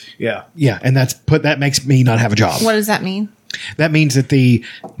Yeah. and that makes me not have a job. What does that mean? That means that the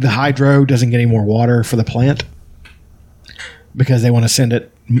hydro doesn't get any more water for the plant because they want to send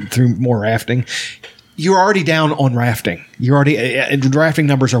it through more rafting. You're already down on rafting. You're already rafting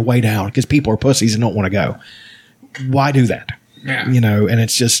numbers are way down because people are pussies and don't want to go. Why do that? Yeah. And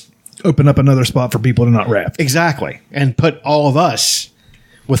it's just Open up another spot for people to not raft. exactly and put all of us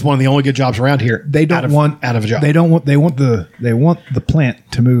with one of the only good jobs around here. They don't want out of a job. They want the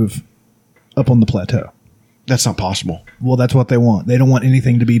plant to move up on the plateau. That's not possible. Well, that's what they want. They don't want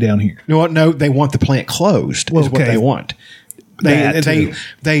anything to be down here. You know what? No, they want the plant closed. Well, is what okay. they want. That They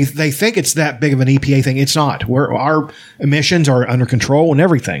too. think it's that big of an EPA thing. It's not. Our emissions are under control and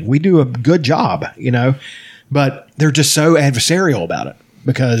everything. We do a good job, but they're just so adversarial about it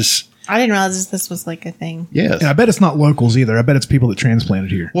because I didn't realize this was like a thing. yes. And I bet it's not locals either. I bet it's people that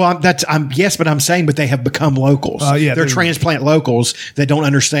transplanted here. Well, I'm saying, but they have become locals. Yeah, they're they- transplant locals that don't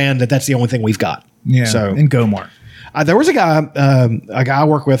understand that that's the only thing we've got. Yeah. So in Gomar. there was a guy I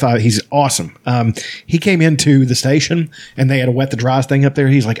work with. He's awesome. He came into the station and they had a wet the dries thing up there.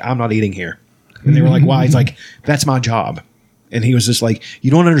 He's like, I'm not eating here. And they were like, why? He's like, that's my job. And he was just like, you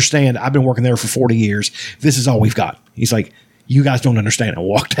don't understand. I've been working there for 40 years. This is all we've got. He's like, you guys don't understand. I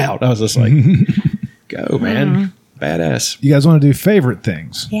walked out. I was just like, go, man. Badass. You guys want to do favorite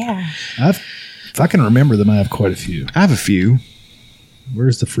things? Yeah. If I can remember them, I have quite a few. I have a few.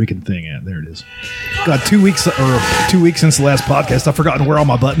 Where's the freaking thing at? There it is. God, 2 weeks since the last podcast. I've forgotten where all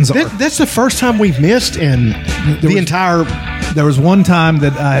my buttons are. That's the first time we've missed in the entire. There was one time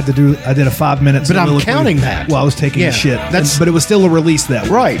that I did a 5 minutes. But I'm soliloquy counting that. while I was taking Yeah, a shit. that's- But it was still a release that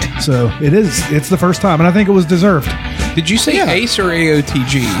week. Right. So it's the first time, and I think it was deserved. Did you say Yeah. Ace or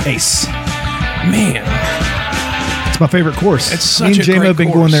AOTG? Ace. Man, It's my favorite course. It's Me such and a JMO great have been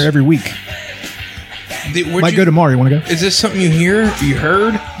course. going there every week. Might go tomorrow. You want to go? Is this something you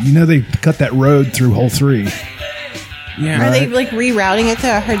heard? You know they cut that road through hole 3. Yeah. Are they like rerouting it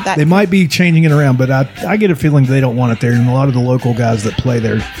though? I heard that. They might be changing it around, but I get a feeling they don't want it there, and a lot of the local guys that play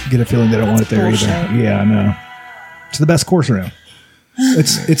there get a feeling they don't want it there Bullshit. either. Yeah, I know. It's the best course around.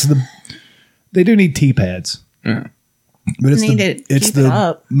 They do need tee pads, Yeah. but it's Need to it's keep it the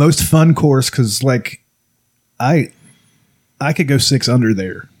up. most fun course because like I could go 6 under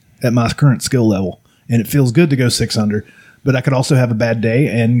there at my current skill level, and it feels good to go 6 under. But I could also have a bad day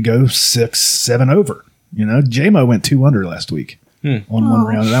and go 6, 7 over. You know, JMO went 2 under last week on one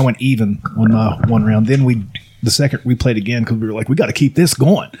round, and I went even on my one round. Then the second we played again because we were like, we got to keep this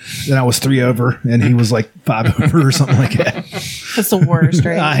going. Then I was 3 over, and he was like 5 over or something like that. That's the worst,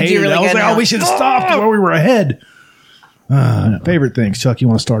 right? I Did hated you really it. I was go like, down? oh, we should have stopped while we were ahead. Favorite things, Chuck. You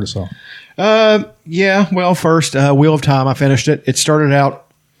want to start us off? Yeah. Well, first, Wheel of Time. I finished it. It started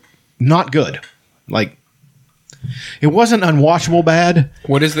out not good. Like it wasn't unwatchable bad.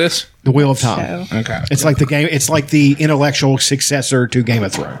 What is this? The Wheel of Time. Show. Okay. It's like the game. It's like the intellectual successor to Game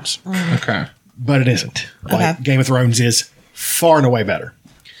of Thrones, Okay. but it isn't. Like Okay. Game of Thrones is far and away better.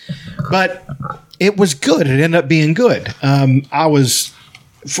 But it was good. It ended up being good. I was,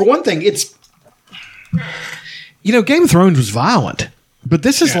 for one thing, it's Game of Thrones was violent, but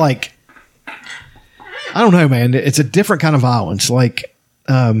this is like, I don't know, man. It's a different kind of violence. Like,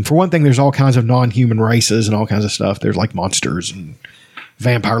 for one thing, there's all kinds of non-human races and all kinds of stuff. There's like monsters and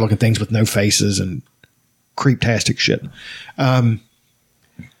vampire-looking things with no faces and creep-tastic shit. The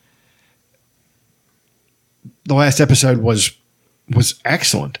last episode was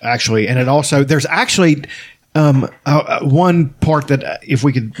excellent, actually, and it also there's actually one part that if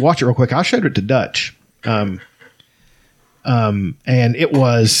we could watch it real quick, I showed it to Dutch, and it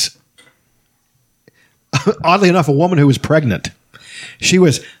was oddly enough a woman who was pregnant. She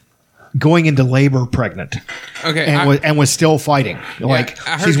was going into labor pregnant. Okay. And was still fighting. Like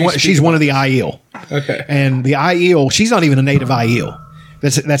I heard you speak she's one about of the Aiel. Okay. And the Aiel, she's not even a native Aiel.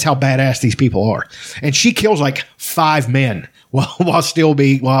 That's how badass these people are. And she kills like 5 men while almost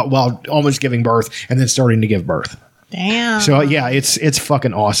giving birth and then starting to give birth. Damn. So yeah, it's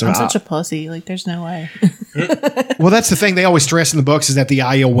fucking awesome. I'm such a pussy. Like, there's no way. Well, that's the thing they always stress in the books is that the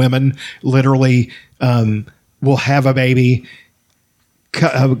Aiel women literally will have a baby,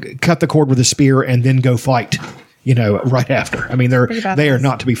 cut the cord with a spear, and then go fight. Right after. I mean, they are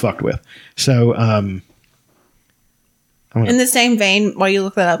not to be fucked with. So, In the same vein, while you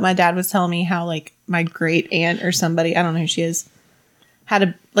look that up, my dad was telling me how like my great aunt or somebody, I don't know who she is,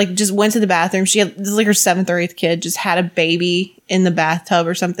 just went to the bathroom. This is like her 7th or 8th kid, just had a baby in the bathtub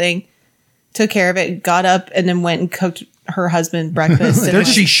or something, took care of it, got up, and then went and cooked her husband breakfast. And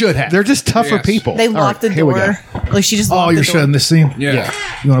She should have. they're just tougher Yes. people. they All locked right, the here we door. go. Like she just Oh, locked you're the door. showing this scene? Yeah.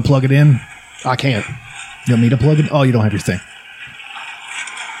 You want to plug it in? I can't. You want me to plug it? Oh, you don't have your thing.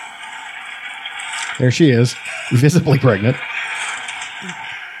 There she is, visibly pregnant.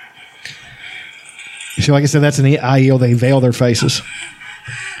 So, like I said, that's an Aiel. They veil their faces.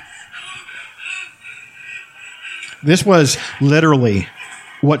 This was literally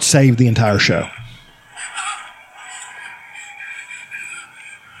what saved the entire show.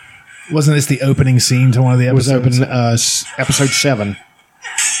 Wasn't this the opening scene to one of the It was episodes? open episode 7.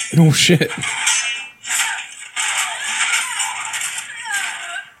 Oh shit.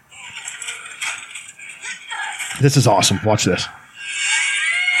 This is awesome. Watch this.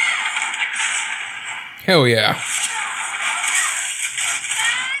 Hell yeah.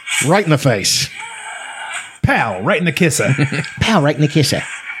 Right in the face. Pow, right in the kisser. Pow, right in the kisser.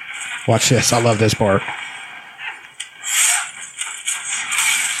 Watch this. I love this part.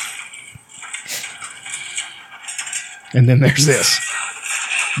 And then there's this.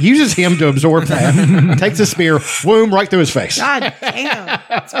 Uses him to absorb that. Takes a spear, boom, right through his face. God damn.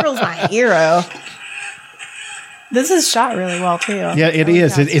 This girl's my hero. This is shot really well too. Yeah, it I like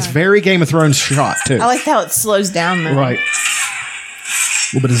is. how It's done. very Game of Thrones shot, too. I like how it slows down though. Right.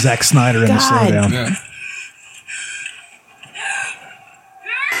 A little bit of Zack Snyder in the God. slowdown. Yeah.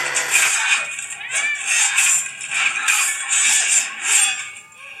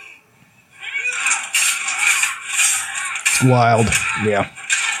 It's wild. Yeah.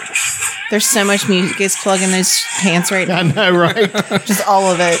 There's so much music is plugging those pants right I now. know, right? Just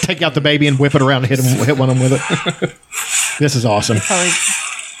all of it. Take out the baby and whip it around and hit one of them with it. This is awesome. Probably,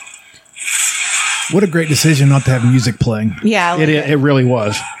 What a great decision not to have music playing. yeah. I like It really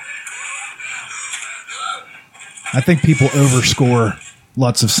was. I think people overscore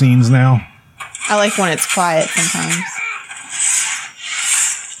lots of scenes now. I like when it's quiet sometimes.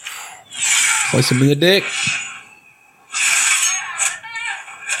 Place him in the dick.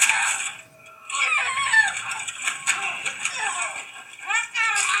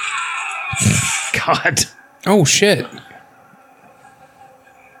 God. Oh shit.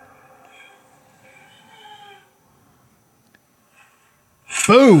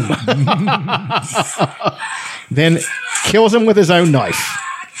 Boom. Then kills him with his own knife.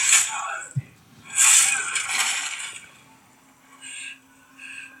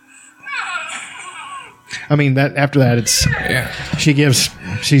 I mean, that after that, it's Yeah. she gives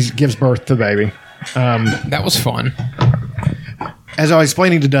birth to the baby. That was fun. As I was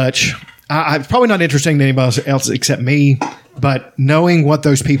explaining to Dutch, it's probably not interesting to anybody else except me, but knowing what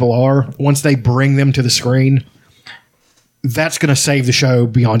those people are, once they bring them to the screen, that's going to save the show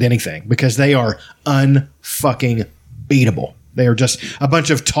beyond anything because they are unfucking beatable. They are just a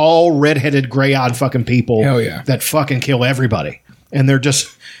bunch of tall, redheaded, gray-eyed fucking people Hell yeah. that fucking kill everybody. And they're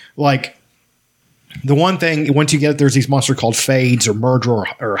just like... The one thing, once you get it, there's these monsters called Fades or Murder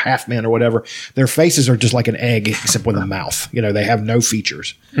or Half Men or whatever. Their faces are just like an egg, except with a mouth. You know, they have no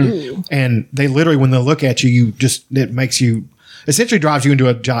features. And they literally, when they look at you, it makes you, essentially drives you into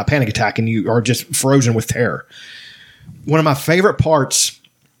a giant panic attack and you are just frozen with terror. One of my favorite parts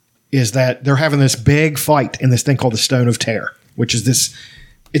is that they're having this big fight in this thing called the Stone of Terror, which is this...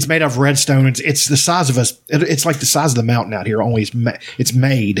 It's made of redstone. It's the size of us. It's like the size of the mountain out here. Only it's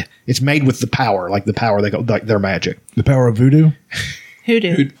made with the power, like the power they go, like their magic. The power of voodoo? Who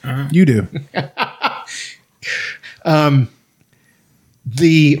do? You do.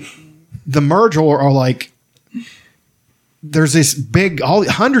 The Murgel are like, there's this big,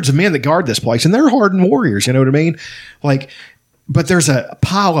 hundreds of men that guard this place, and they're hardened warriors. You know what I mean? Like, but there's a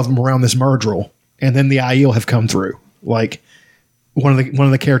pile of them around this Murgel, and then the Aiel have come through. Like, one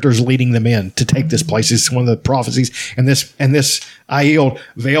of the characters leading them in to take this place is one of the prophecies, and this Aiel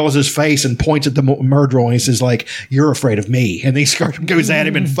veils his face and points at the Murgel, and he says like, "You're afraid of me," and he goes at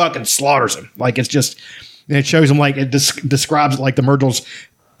him and fucking slaughters him. Like, it's just, and it shows him like it describes like the Murgel's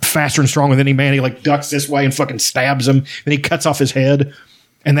faster and stronger than any man. He like ducks this way and fucking stabs him, and he cuts off his head,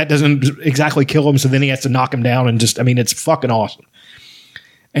 and that doesn't exactly kill him. So then he has to knock him down, and just, I mean, it's fucking awesome.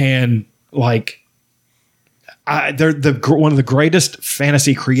 And like, they're one of the greatest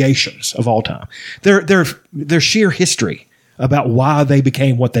fantasy creations of all time. Their sheer history about why they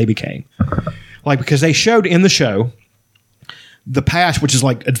became what they became, like, because they showed in the show the past, which is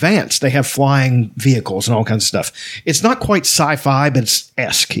like advanced. They have flying vehicles and all kinds of stuff. It's not quite sci-fi, but it's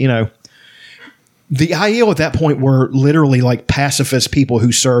esque, you know. The Aiel at that point were literally like pacifist people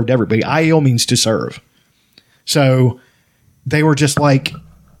who served everybody. Aiel means to serve, so they were just like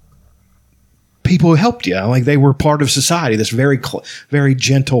people who helped you. Like, they were part of society, this very, very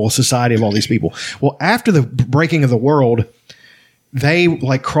gentle society of all these people. Well, after the breaking of the world, they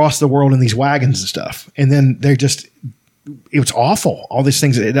like crossed the world in these wagons and stuff. And then they just, it was awful. All these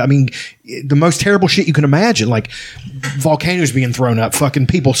things. I mean, the most terrible shit you can imagine, like volcanoes being thrown up, fucking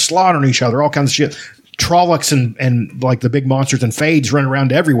people slaughtering each other, all kinds of shit. Trollocs and like the big monsters and Fades running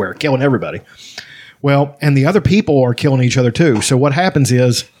around everywhere, killing everybody. Well, and the other people are killing each other too. So what happens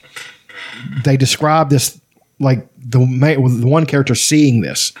is, they describe this like the one character seeing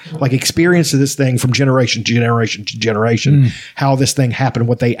this, like experience of this thing from generation to generation to generation, how this thing happened,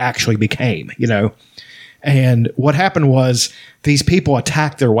 what they actually became, you know. And what happened was these people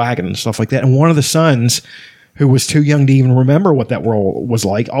attacked their wagon and stuff like that. And one of the sons, who was too young to even remember what that world was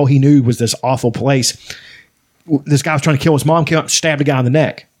like, all he knew was this awful place. This guy was trying to kill his mom, came out and stabbed a guy in the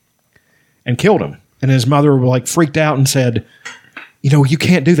neck and killed him. And his mother like freaked out and said, you know, you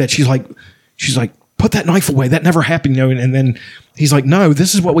can't do that. She's like, put that knife away. That never happened, you know. And then he's like, no,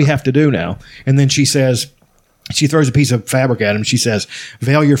 this is what we have to do now. And then she says, she throws a piece of fabric at him. She says,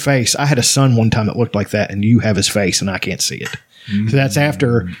 veil your face. I had a son one time that looked like that, and you have his face, and I can't see it. So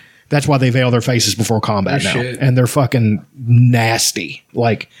that's why they veil their faces before combat now. Shit. And they're fucking nasty.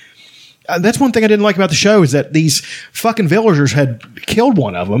 Like, that's one thing I didn't like about the show, is that these fucking villagers had killed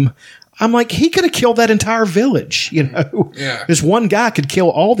one of them. I'm like, he could have killed that entire village, you know? Yeah. This one guy could kill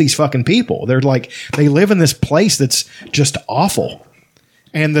all these fucking people. They're like, they live in this place that's just awful.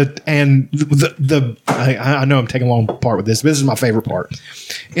 And I know I'm taking a long part with this, but this is my favorite part.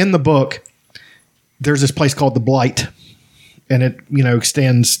 In the book, there's this place called the Blight. and it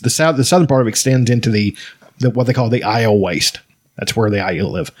extends the southern part of it extends into the what they call the Aiel Waste. That's where the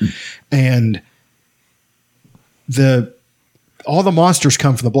Aiel live, and all the monsters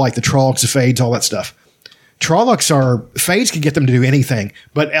come from the Blight, the Trollocs, the Fades, all that stuff. Fades can get them to do anything,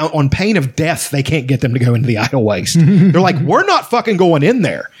 but on pain of death, they can't get them to go into the Aiel Waste. They're like, we're not fucking going in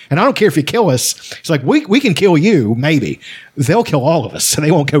there. And I don't care if you kill us. It's like, we can kill you, maybe. They'll kill all of us, so they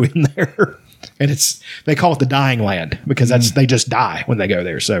won't go in there. And they call it the dying land because they just die when they go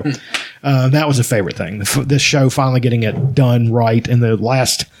there. So that was a favorite thing. This show finally getting it done right, and the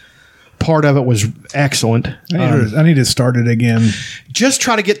last part of it was excellent. I need to start it again. Just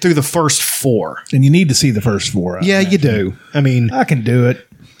try to get through the first 4. And you need to see the first 4. Yeah, you do. I mean, I can do it.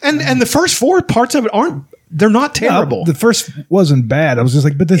 And the first 4 parts of it they're not terrible. The first wasn't bad. I was just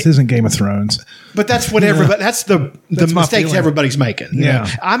like, but this isn't Game of Thrones. But that's what that's the mistakes feeling. everybody's making. You Yeah. know?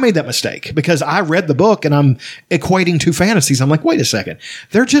 I made that mistake because I read the book and I'm equating 2 fantasies. I'm like, wait a second.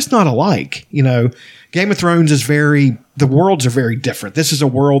 They're just not alike. Game of Thrones is the worlds are very different. This is a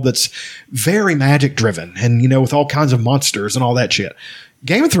world that's very magic driven and, with all kinds of monsters and all that shit.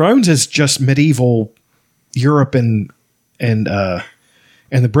 Game of Thrones is just medieval Europe and the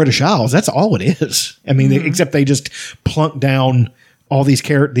British Isles. That's all it is. I mean, except they just plunked down all these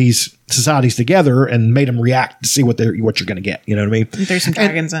societies together and made them react to see what you're going to get. You know what I mean? There's some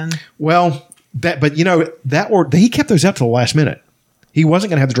dragons in. Well, he kept those up to the last minute. He wasn't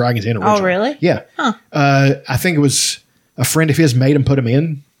going to have the dragons in originally. Oh, really? Yeah. Huh. I think it was a friend of his made him put them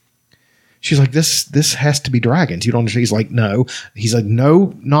in. She's like, this has to be dragons. You don't understand. He's like, no. He's like,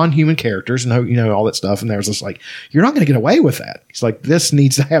 no non-human characters, no, all that stuff. And there's just like, you're not going to get away with that. He's like, this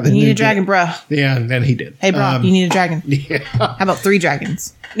needs to have. You need a dragon, bro. Yeah, and then he did. Hey, bro, you need a dragon. Yeah. How about 3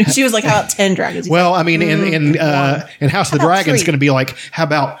 dragons? She was like, how about 10 dragons? He's Well, I mean, in House of the How about Dragon, it's 3? going to be like, how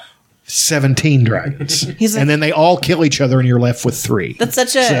about 17 dragons? He's like- and then they all kill each other, and you're left with 3. That's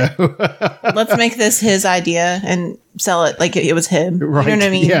such a. Let's make this his idea and sell it like it was him. Right. You know what I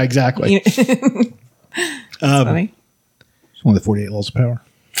mean? Yeah, exactly. That's funny. It's one of the 48 laws of power.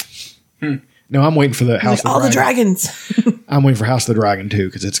 No, I'm waiting for the House Like, of all the the Dragon. dragons. I'm waiting for House of the Dragon too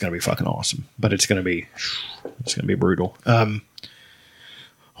because it's going to be fucking awesome. But it's going to be brutal.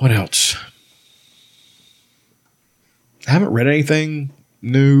 What else? I haven't read anything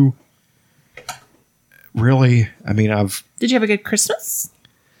new. Really, I mean, Did you have a good Christmas?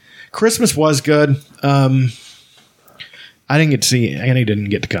 Christmas was good. I didn't get to see Annie. Didn't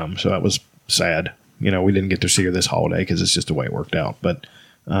get to come, so that was sad. We didn't get to see her this holiday because it's just the way it worked out. But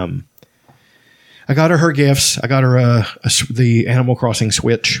I got her gifts. I got her the Animal Crossing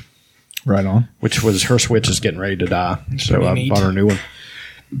Switch, Right on. which was her Switch is getting ready to die, so pretty I neat. bought her a new one.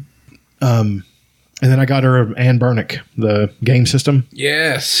 And then I got her Anne Bernick, the game system.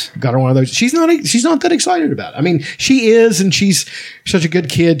 Yes. Got her one of those. She's not that excited about it. I mean, she is, and she's such a good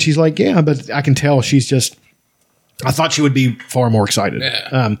kid. She's like, yeah, but I can tell she's just. I thought she would be far more excited.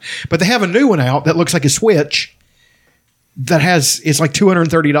 Yeah. But they have a new one out that looks like a Switch that it's like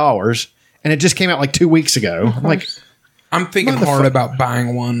 $230, and it just came out like 2 weeks ago. I'm like, I'm thinking Motherfucker. hard about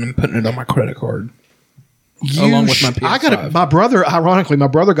buying one and putting it on my credit card. Along with my I got it. PS5. My brother, ironically,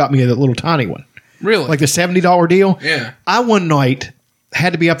 got me a little tiny one, Really? like the $70 deal. Yeah. I one night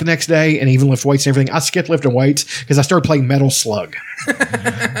had to be up the next day and even lift weights and everything. I skipped lifting weights because I started playing Metal Slug,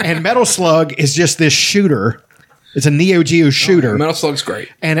 and Metal Slug is just this shooter. It's a Neo Geo shooter. Metal Slug's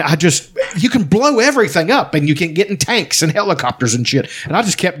great. And you can blow everything up and you can get in tanks and helicopters and shit. And I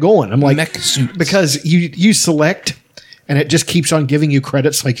just kept going. I'm like, Mech suits. because you select and it just keeps on giving you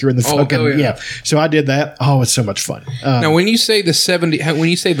credits like you're in the Oh, fucking, hell yeah. So I did that. Oh, it's so much fun. Now, when you say when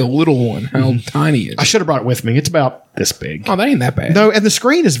you say the little one, how tiny is I it? should have brought it with me. It's about this big. Oh, that ain't that bad. No, and the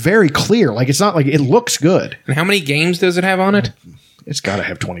screen is very clear. Like it's not like it looks good. And how many games does it have on it? It's got to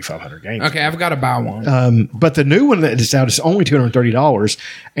have 2,500 games. Okay, I've got to buy one. But the new one that is out is only $230.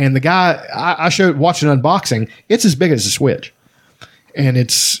 And the guy I showed watching an unboxing, it's as big as a Switch. And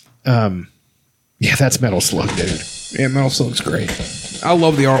it's that's Metal Slug, dude. Yeah, Metal Slug's great. I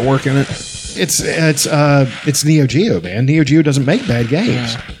love the artwork in it. It's Neo Geo, man. Neo Geo doesn't make bad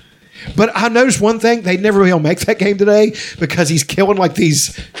games. But I noticed one thing, they never will make that game today because he's killing like these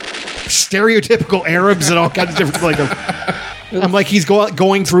stereotypical Arabs and all kinds of different I'm like he's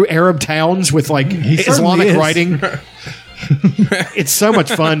going through Arab towns with like Islamic certainly is. writing. It's so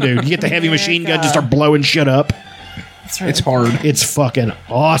much fun, dude. You get the heavy machine gun, just start blowing shit up. That's right. It's hard. It's fucking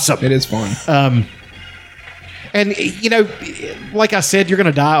awesome. It is fun. And, like I said, you're going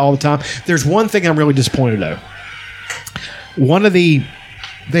to die all the time. There's one thing I'm really disappointed though. One of the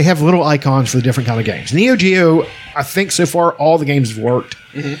they have little icons for the different kind of games. Neo Geo, I think so far all the games have worked.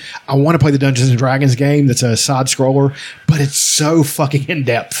 I want to play the Dungeons and Dragons game that's a side scroller, but it's so fucking in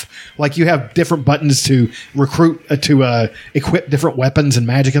depth. Like you have different buttons to recruit, to equip different weapons and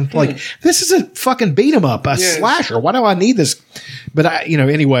magic. And like, this is a fucking beat 'em up, a slasher. Why do I need this? But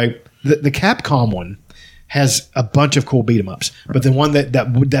anyway, the Capcom one has a bunch of cool beat 'em ups, but the one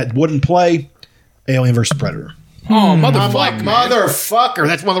that wouldn't play, Alien vs Predator. Oh, motherfucker! I'm like, motherfucker!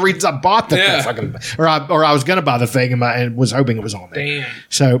 That's one of the reasons I bought the fucking, or I was gonna buy the thing and was hoping it was on there. Damn.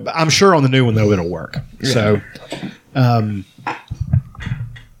 So I'm sure on the new one though it'll work. Yeah. So, I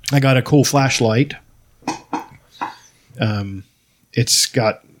got a cool flashlight. It's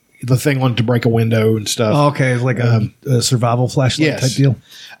got the thing on to break a window and stuff. Oh, okay, it's like a survival flashlight type deal.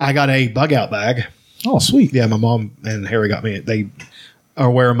 I got a bug out bag. Oh, sweet. Yeah, my mom and Harry got me. They are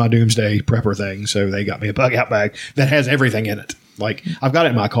wearing my doomsday prepper thing, so they got me a bug out bag that has everything in it. Like I've got it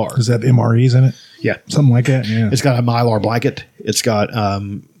in my car. Does that have MREs in it? Yeah, something like that. Yeah, it's got a Mylar blanket. It's got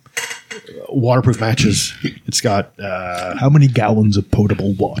waterproof matches. It's got how many gallons of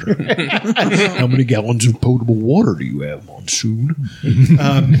potable water? How many gallons of potable water do you have, Monsoon?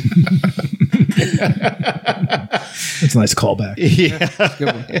 That's a nice callback. Yeah.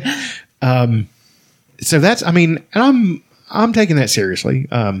 So that's, and I'm taking that seriously.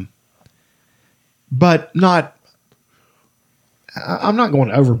 But not, I'm not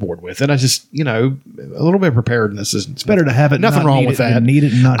going overboard with it. I just, a little bit of preparedness is, it's better to have it. Nothing wrong with that. Need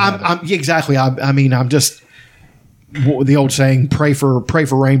it and not have it. Exactly. I'm just, what the old saying, pray for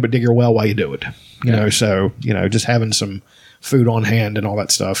rain, but dig your well while you do it. So, just having some food on hand and all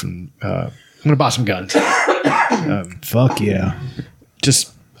that stuff. And, I'm going to buy some guns. Fuck yeah.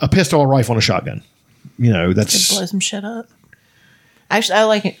 Just a pistol, a rifle, and a shotgun. That's blow some shit up.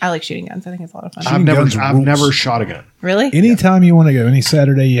 Actually, I like shooting guns. I think it's a lot of fun. I've never shot a gun. Really? Anytime you want to go, any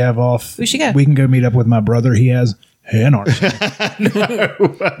Saturday you have off, we should go. We can go meet up with my brother. He has an arsenal.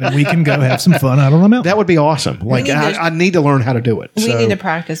 And we can go have some fun out on the mountain. That would be awesome. Like I need to learn how to do it. We need to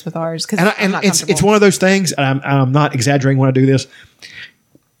practice with ours because it's one of those things. And I'm not exaggerating when I do this.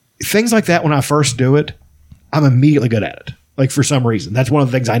 Things like that, when I first do it, I'm immediately good at it. Like for some reason, that's one of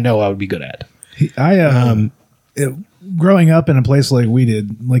the things I know I would be good at. Growing up in a place like we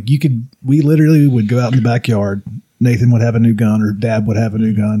did, we literally would go out in the backyard. Nathan would have a new gun or Dad would have a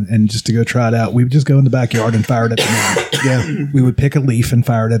new gun, and just to go try it out, we would just go in the backyard and fire it at the mountain. Yeah, we would pick a leaf and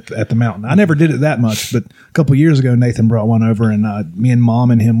fire it at the mountain. I never did it that much, but a couple of years ago, Nathan brought one over, and me and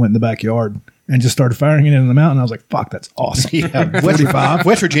Mom and him went in the backyard and just started firing it in the mountain. I was like, "Fuck, that's awesome!" Yeah, 45.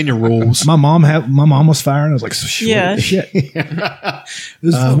 West Virginia rules. My mom was firing. I was like, "Shit!"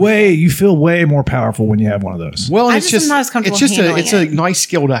 You feel way more powerful when you have one of those. Well, it's a nice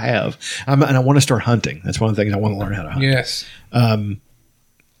skill to have, and I want to start hunting. That's one of the things I want to learn how to hunt. Yes. You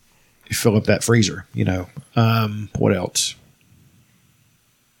fill up that freezer. What else?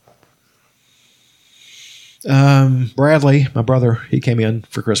 Bradley, my brother, he came in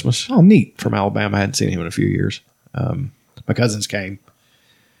for Christmas. Oh, neat. From Alabama. I hadn't seen him in a few years. My cousins came.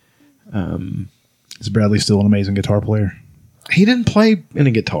 Is Bradley still an amazing guitar player? He didn't play any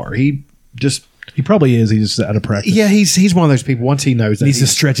guitar. He probably is. He's just out of practice. Yeah, he's one of those people. Once he knows that, he needs to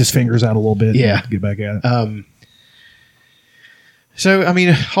stretch his fingers out a little bit. Yeah, and get back at it. So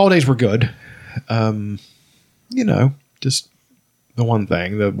holidays were good. Just the one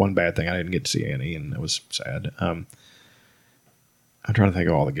bad thing, I didn't get to see Annie, and it was sad. I'm trying to think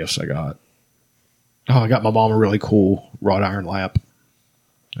of all the gifts I got. Oh, I got my mom a really cool wrought iron lamp,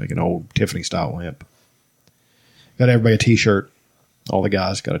 like an old Tiffany style lamp. Got everybody a T-shirt. All the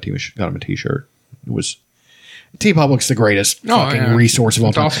guys got them a T-shirt. It was TeePublic's the greatest resource of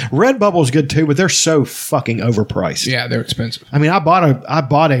all time. Awesome. Redbubble's good too, but they're so fucking overpriced. Yeah, they're expensive. I bought a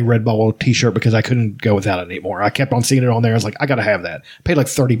Redbubble T-shirt because I couldn't go without it anymore. I kept on seeing it on there. I was like, I gotta have that. I paid like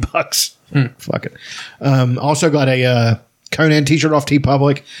 $30. Fuck it. Also got a Conan T-shirt off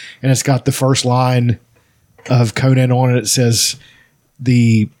TeePublic, and it's got the first line of Conan on it. It says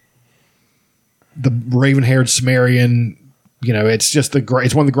the raven-haired Cimmerian. It's just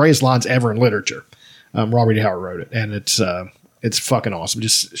it's one of the greatest lines ever in literature. Robert E. Howard wrote it, and it's fucking awesome.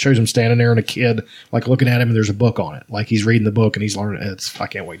 Just shows him standing there and a kid like looking at him, and there's a book on it, like he's reading the book and he's learning. I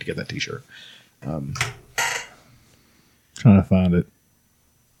can't wait to get that T-shirt. Trying to find it.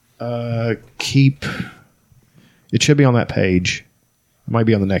 It should be on that page. It might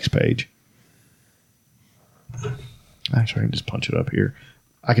be on the next page. Actually, I can just punch it up here.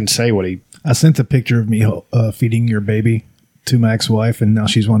 I can say what he. I sent a picture of me feeding your baby to my ex-wife, and now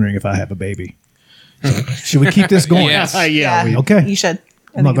she's wondering if I have a baby. So, should we keep this going? Yes. Yeah. Okay. You should.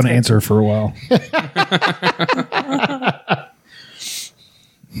 I'm not going to answer her for a while.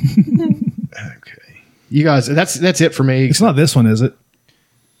 You guys, that's it for me. It's not this one, is it?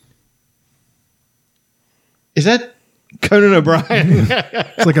 Is that Conan O'Brien?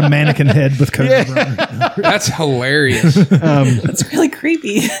 It's like a mannequin head with Conan O'Brien. That's hilarious. That's really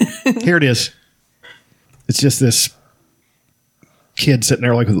creepy. Here it is. It's just this kid sitting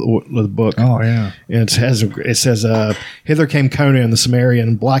there like with a book. Oh, yeah. And it says, hither came Conan the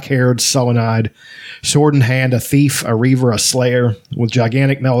Cimmerian, black-haired, sullen-eyed, sword in hand, a thief, a reaver, a slayer, with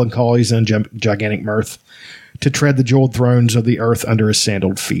gigantic melancholies and gigantic mirth, to tread the jeweled thrones of the earth under his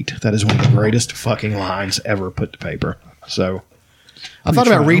sandaled feet. That is one of the greatest fucking lines ever put to paper. So I thought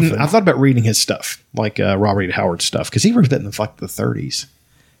about reading his stuff, like Robert E. Howard's stuff, because he wrote that in the 30s.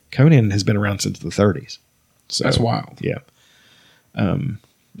 Conan has been around since the 30s. So That's wild. Yeah.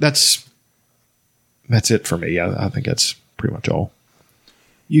 That's it for me. I think that's pretty much all.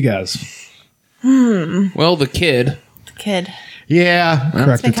 You guys. Well, the kid. Kid. Yeah.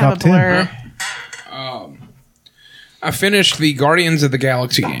 Cracked the It's kind top of a 10. blur. I finished the Guardians of the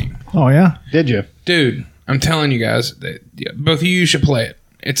Galaxy game. Oh, yeah? Did you? Dude, I'm telling you guys, that, both of you should play it.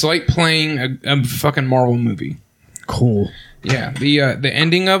 It's like playing a fucking Marvel movie. Cool. Yeah, the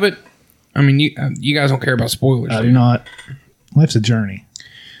ending of it. I mean, you guys don't care about spoilers. I do do you? not. Life's a journey.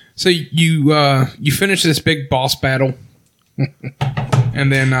 So you finish this big boss battle,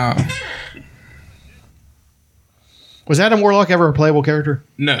 and then Was Adam Warlock ever a playable character?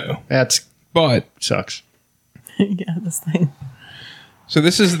 no, That's but sucks. Yeah, this thing. so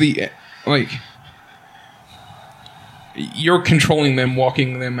this is the like you're controlling them,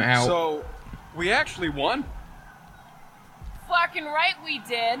 walking them out. So, we actually won? Fucking right we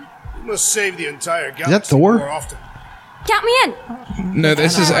did. You must save the entire galaxy that Thor? more often. Count me in. No,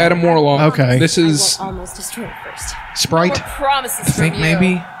 this is Adam Warlock. Okay. This is I will almost destroy it first. Sprite? More promises I think from you.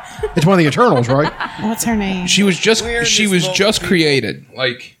 maybe It's one of the Eternals, right? What's her name? she was just We're in this moment, people. created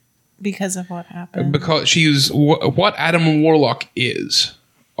like Because of what happened. because she's what Adam Warlock is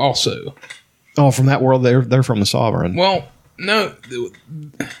also. Oh, from that world, they're from the Sovereign. Well, no,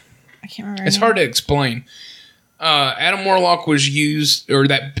 I can't remember. it's hard to explain. Adam Warlock was used, or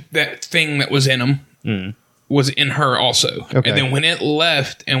that thing that was in him was in her also. Okay. And then when it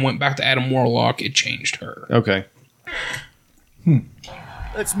left and went back to Adam Warlock, it changed her. Okay.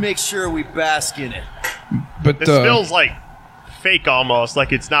 Let's make sure we bask in it. But This feels like fake almost,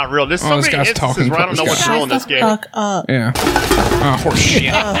 like it's not real. There's so this many guy's instances talking where I don't know about what's this real in this game. Fuck up. yeah, horse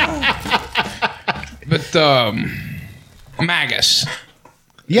shit. But Magus.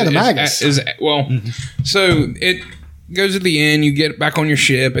 Yeah, the is- Magus. is well. So it goes at the end. You get back on your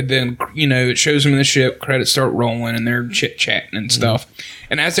ship, and then it shows them in the ship. Credits start rolling, and they're chit chatting and stuff.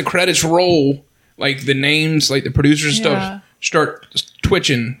 And as the credits roll, like the names, like the producers and Yeah. stuff, start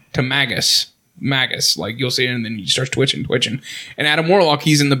twitching to Magus. Magus, like you'll see it, and then he starts twitching. And Adam Warlock,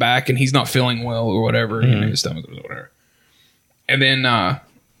 he's in the back, and he's not feeling well or whatever. His stomach or whatever. And then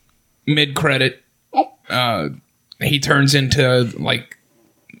mid credit, he turns into like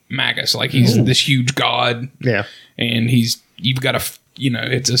Magus, like he's this huge god, Yeah. and you've got to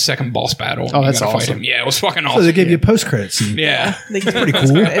it's a second boss battle. Oh, You that's gotta fight awesome. him. Yeah, it was fucking So awesome. they gave you a post-credit scene. Yeah, It's pretty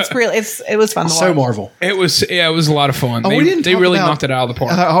cool. It was fun to So watch. Marvel. it was a lot of fun. Oh, we didn't they talk really about- knocked it out of the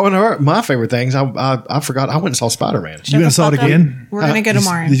park. One of my favorite things, I forgot, I went and saw Spider-Man. You gonna saw it Fuck 'em. again? We're gonna go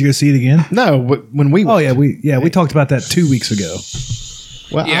tomorrow. Did you go see it again? No, when we Oh yeah, we talked about that 2 weeks ago.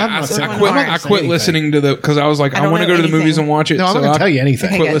 well, Yeah, I'm not saying- I I'm quit- not gonna I say quit anything. listening to because I was like, I don't want to know go to the movies anything. and watch it. No, I'm so not I going to tell you anything.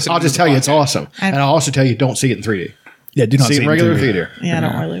 Okay, good. listening I'll just to tell the you it's podcast. awesome. And I'll also tell you don't see it in 3D. Yeah, do not See it see in it regular in 3D. theater. Yeah, I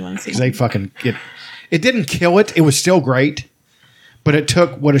don't really want to see. Because they fucking it didn't kill it. It was still great. But it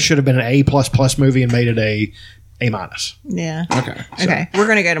took what it should have been an A++ movie and made it a A-. Yeah. Okay. Okay. We're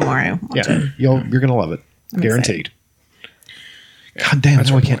gonna go tomorrow. Watch Yeah, it. you're going to love it. Guaranteed. God damn, that's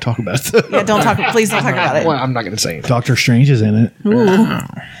why we can't talk about it. Yeah. Don't talk. Please don't talk about it. Well, I'm not going to say anything. Doctor Strange is in it.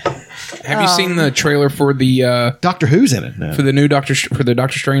 Have you seen the trailer for the Doctor Who's in it now. for the new Doctor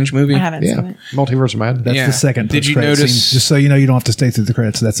Strange movie? I haven't seen Yeah, it. Multiverse of Madness. That's Yeah. the second Did you post-credit notice- scene. Just so you know, you don't have to stay through the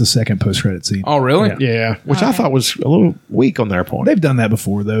credits. That's the second post-credit scene. Oh, really? Yeah, which I thought was a little weak on their point. They've done that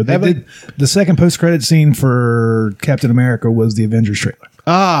before, though. They Have they? did the second post-credit scene for Captain America was the Avengers trailer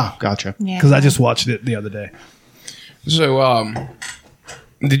Ah, gotcha. Yeah. because I just watched it the other day. So,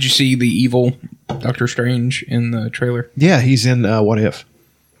 did you see the evil Doctor Strange in the trailer? Yeah, he's in What If.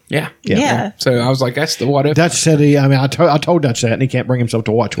 Yeah. Yeah. So I was like, that's the what if. Dutch said I told Dutch that, and he can't bring himself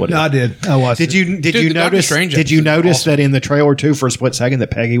to watch What If. No, I did. I watched Did it. you Dude, the Doctor notice? Strange Did you episode's notice awesome. that in the trailer too for a split second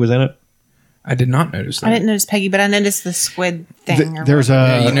that Peggy was in it? I did not notice that. I didn't notice Peggy, but I noticed the squid thing. or There's whatever.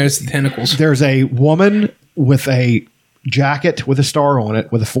 Yeah, you a noticed the tentacles. there's a woman with a jacket with a star on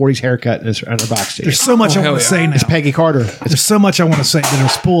it with a 40s haircut and her backstage. There's so much I want to say now. It's Peggy Carter. There's so much I want to say that'll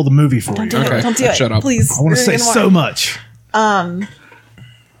spoil the movie for you. Don't do it. Shut up. Please. I want to say so much.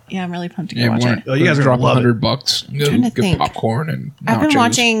 Yeah, I'm really pumped to go watch it. Oh, you guys are drop gonna love it. $100. trying to Get think. popcorn and nachos. I've been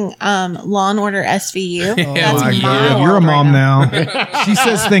watching Law and Order SVU. That's My my God, you're a world mom right now. She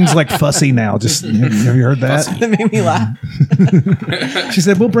says things like fussy now. Just have you heard that? That made me laugh. She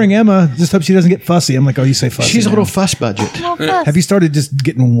said, "We'll bring Emma. Just hope she doesn't get fussy." I'm like, "Oh, you say fussy?" She's a now. little fuss budget. Have you started just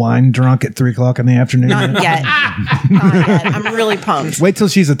getting wine drunk at 3:00 in the afternoon? Not yet. Not yet. I'm really pumped. Wait till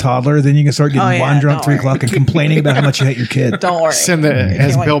she's a toddler, then you can start getting Oh, yeah, wine drunk don't 3:00 and complaining about how much you hate your kid. Don't worry. Send the,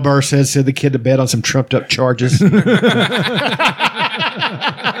 as wait. Bill Burr says, send the kid to bed on some trumped up charges.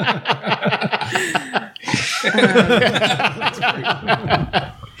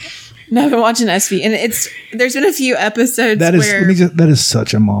 No, I've been watching SV, and there's been a few episodes That is where that is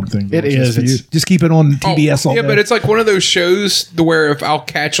such a mom thing. It is. It's- Just keep it on TBS all yeah, day. but it's like one of those shows where if I'll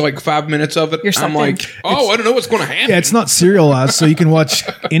catch like 5 minutes of it, You're I'm sucked like, in. oh, I don't know what's going to happen. yeah, it's not serialized, so you can watch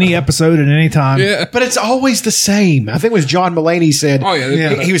any episode at any time. Yeah. But it's always the same. I think it was John Mulaney said. Oh,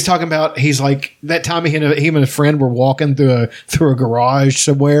 yeah. He was talking about. He's like that time him and a friend were walking through a garage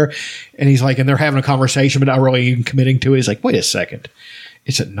somewhere, and he's like, and they're having a conversation, but not really even committing to it. He's like, wait a second,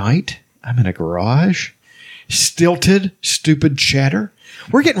 it's at night. I'm in a garage. Stilted, stupid chatter.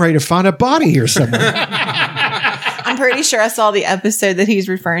 We're getting ready to find a body here somewhere. I'm pretty sure I saw the episode that he's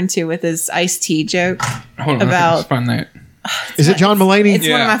referring to with his iced tea joke. Hold on, about- let's find that. Is it John Mulaney? It's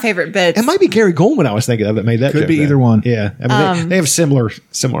one of Yeah. my favorite bits. It might be Gary Goldman. I was thinking of that made that Could joke be then. either one. Yeah, I mean they have similar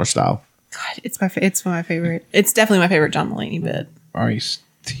style. God, it's one of my favorite. It's definitely my favorite John Mulaney bit. Iced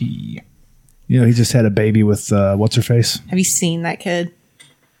tea. You know, he just had a baby with what's her face. Have you seen that kid?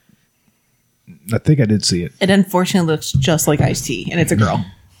 I think I did see it. It unfortunately looks just like Ice T, and it's a girl.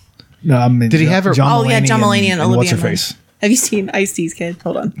 No, I mean, Did he have her- Oh yeah, John Mulaney and Olivia what's her Munn. face? Have you seen Ice T's kid?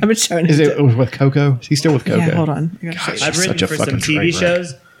 Hold on, I've been showing Is it. it with Coco? He's still with Coco. Yeah, hold on. I gotta show you. She's I've written such a for some fucking TV train wreck.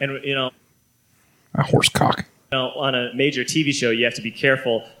 shows, and A horse cock. on a major TV show, you have to be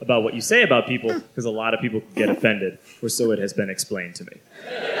careful about what you say about people because a lot of people get offended, or so it has been explained to me.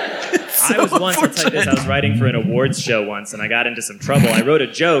 I was once, I'll tell you this, I was writing for an awards show once, and I got into some trouble. I wrote a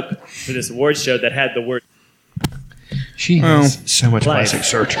joke for this awards show that had the word She has so much Life. plastic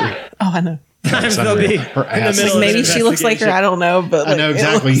surgery. Oh, I know. times they'll be in Her the ass. middle of Maybe an she looks like her. investigation. I don't know, but I know like, it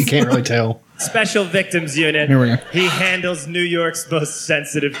exactly. looks- You can't really tell. Special Victims Unit. Here we go. He handles New York's most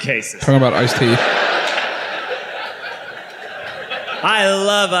sensitive cases. Talking about iced tea. I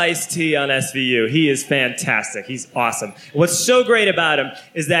love Ice-T on SVU. He is fantastic. He's awesome. What's so great about him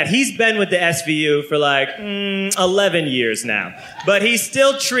is that he's been with the SVU for like 11 years now. But he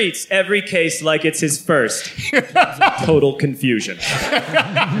still treats every case like it's his first. Total confusion. Sometimes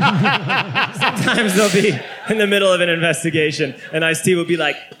they'll be in the middle of an investigation and Ice-T will be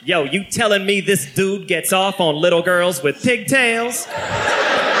like, yo, you telling me this dude gets off on little girls with pigtails?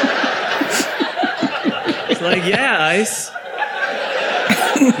 It's like, yeah, Ice.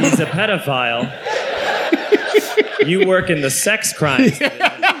 He's a pedophile. You work in the sex crimes division.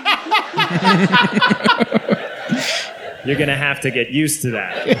 You're gonna have to get used to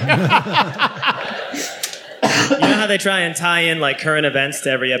that. You know how they try and tie in like current events to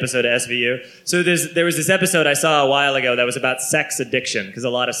every episode of SVU? So there was this episode I saw a while ago that was about sex addiction because a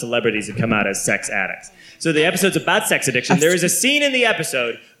lot of celebrities had come out as sex addicts. So the episode's about sex addiction. There is a scene in the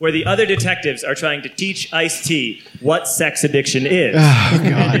episode where the other detectives are trying to teach Ice-T what sex addiction is. Oh,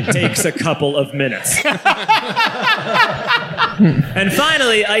 God. And it takes a couple of minutes. And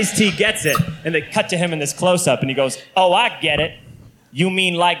finally, Ice-T gets it, and they cut to him in this close-up, and he goes, "Oh, I get it. You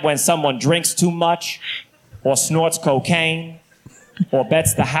mean like when someone drinks too much, or snorts cocaine, or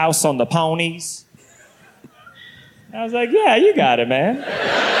bets the house on the ponies?" I was like, yeah, you got it, man.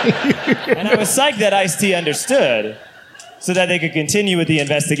 And I was psyched that Ice-T understood so that they could continue with the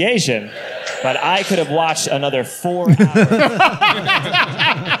investigation. But I could have watched another 4 hours.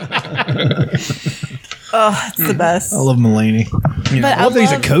 Oh, it's the best. I love Mulaney. But I love that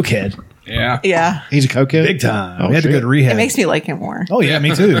he's a cokehead. Yeah. Yeah, He's a cokehead? Big time. Oh, we had to go shit. to rehab. it makes me like him more. Oh yeah,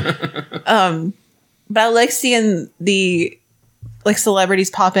 me too. But I like seeing the like celebrities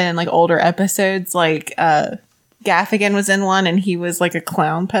pop in like older episodes. Like Gaffigan was in one, and he was like a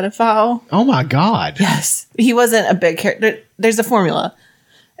clown pedophile. Oh, my God. Yes, he wasn't a big character. There's a formula.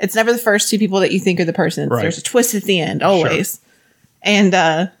 It's never the first two people that you think are the person. Right. There's a twist at the end, always. And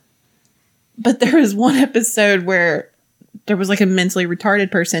but there was one episode where there was like a mentally retarded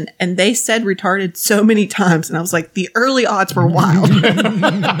person, and they said retarded so many times, and I was like, the early odds were wild. Like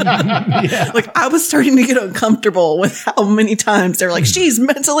I was starting to get uncomfortable with how many times they're like, she's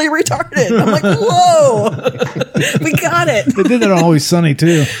mentally retarded. I'm like, whoa, we got it. They did that on Always Sunny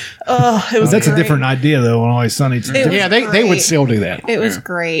too. Oh, it was That's great. a different idea though. On Always Sunny, Yeah, they would still do that. It was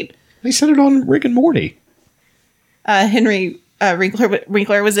great. They said it on Rick and Morty. Henry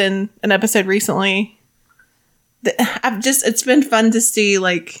Winkler was in an episode recently. It's been fun to see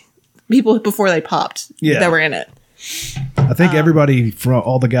like people before they popped that were in it. I think everybody from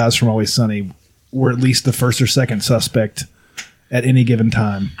all the guys from Always Sunny were at least the first or second suspect at any given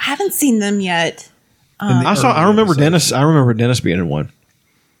time. I haven't seen them yet. I remember Dennis. I remember Dennis being in one.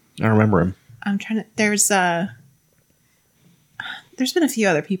 I remember him. I'm trying to. There's been a few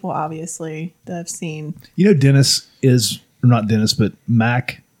other people obviously that I've seen. You know, Dennis is not Dennis, but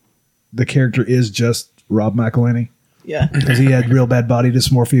Mac. The character is just Rob McElhenney. Yeah, because he had real bad body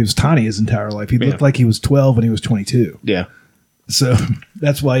dysmorphia. He was tiny his entire life. He looked like he was 12 when he was 22. Yeah, so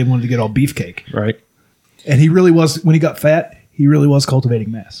that's why he wanted to get all beefcake. Right, and he really was when he got fat. He really was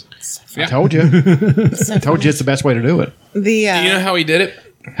cultivating mass. I told you. I told you it's the best way to do it. Do you know how he did it?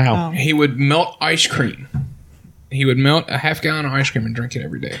 How? He would melt ice cream. He would melt a half gallon of ice cream and drink it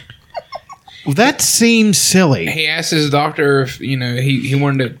every day. Well, that seems silly. He asked his doctor if, he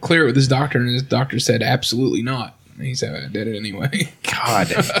wanted to clear it with his doctor, and his doctor said absolutely not. And he said, I did it anyway. God.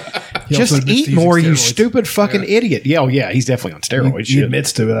 Just eat more, you stupid fucking idiot. Yeah, he's definitely on steroids. He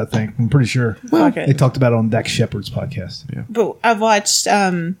admits to it, I think. I'm pretty sure. Well, they talked about it on Dax Shepard's podcast. Yeah. But I've watched,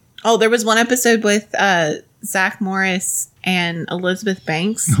 there was one episode with Zach Morris and Elizabeth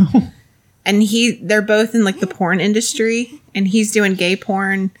Banks. And they're both in like the porn industry, and he's doing gay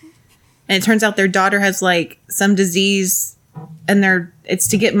porn. And it turns out their daughter has like some disease, and it's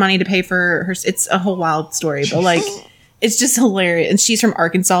to get money to pay for her. It's a whole wild story, but like it's just hilarious. And she's from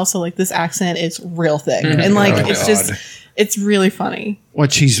Arkansas, so like this accent is real thick, and like it's really funny.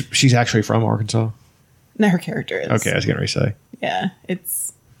 What, she's actually from Arkansas? No, her character is. Okay, I was gonna say. Yeah,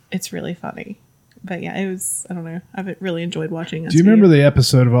 it's really funny. But yeah, it was. I don't know. I've really enjoyed watching. Do you remember the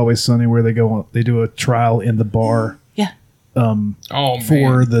episode of Always Sunny where they do a trial in the bar? Yeah.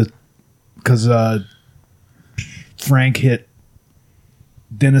 Because Frank hit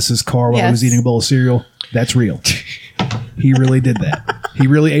Dennis's car while he was eating a bowl of cereal. That's real. He really did that. He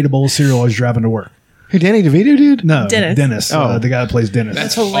really ate a bowl of cereal while he was driving to work. Who, Danny DeVito did? No, Dennis. The guy that plays Dennis.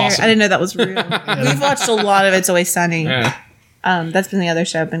 That's hilarious. Awesome. I didn't know that was real. We've watched a lot of It's Always Sunny. Yeah. That's been the other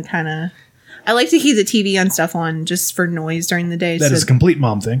show I've been kind of. I like to keep the TV and stuff on just for noise during the day. That is a complete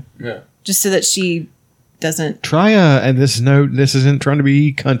mom thing. Yeah. Just so that she doesn't try and this isn't trying to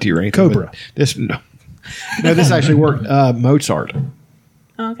be cunty or anything. Cobra. This actually worked. Mozart.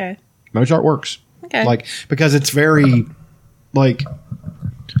 Oh, okay. Mozart works. Okay. Like, because it's very like,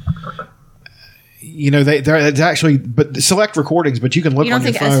 it's actually, but select recordings, but you can look on your phone.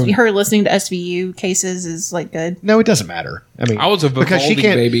 You don't think her listening to SVU cases is like good? No, it doesn't matter. I mean, I was a Vivaldi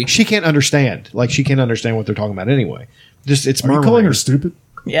baby. She can't understand. Like, she can't understand what they're talking about anyway. Just it's. Are you calling her stupid?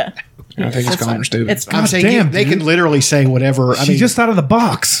 Yeah. I think it's calling her stupid. I'm saying they can literally say whatever. She's just out of the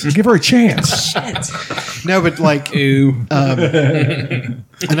box. Give her a chance. No, but like, another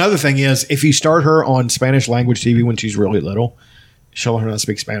thing is, if you start her on Spanish language TV when she's really little, she'll learn how to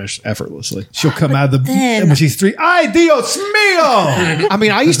speak Spanish effortlessly. She'll come out of the when she's 3. Ay, Dios mío! I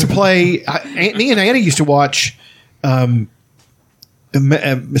mean, I used to play. Me and Annie used to watch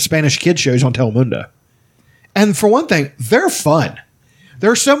Spanish kid shows on Telemundo, and for one thing, they're fun.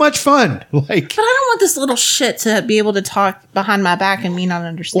 They're so much fun. Like, but I don't want this little shit to be able to talk behind my back and me not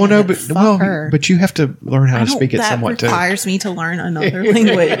understand. Well, no, but you have to learn how to speak it somewhat too. That requires me to learn another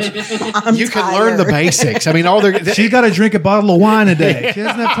language. You can learn the basics. I mean, she's got to drink a bottle of wine a day. She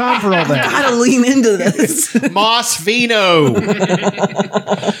doesn't have time for all that. Got to lean into this. Mas Vino.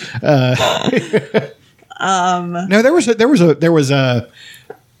 No, there was a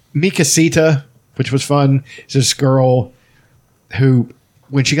Mikasita, which was fun. It's this girl who,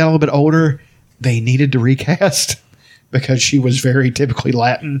 when she got a little bit older, they needed to recast because she was very typically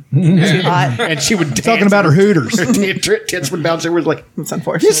Latin. And she would dance. Talking about her hooters. Her tits would bounce. It was like, it's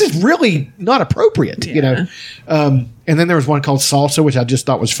unfortunate. This is really not appropriate, And then there was one called Salsa, which I just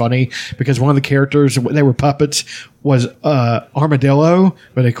thought was funny because one of the characters, they were puppets, was Armadillo,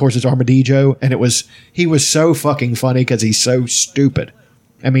 but of course it's Armadillo. And he was so fucking funny because he's so stupid.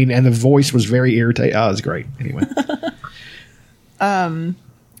 I mean, and the voice was very irritating. Oh, it was great. Anyway.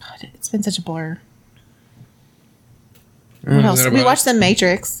 It's been such a blur. What else? We watched The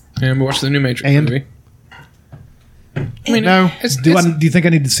Matrix. And we watched the new Matrix movie. I mean, No. Do you think I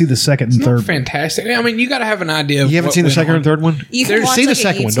need to see the second and not third? fantastic. I mean, you got to have an idea. Of You haven't what seen the went second on. and third one? You can watch See the like a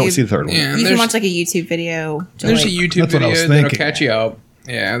second one. Don't YouTube- see the third one. Yeah, You can there's, watch like a YouTube video. there's a YouTube That's what I was video that'll thinking. catch you up.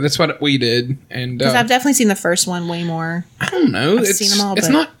 Yeah, that's what we did. And Because I've definitely seen the first one way more. I don't know. I've It's, seen them all, it's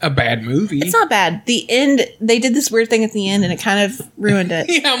but- not a bad movie. It's not bad. The end, they did this weird thing at the end, and it kind of ruined it.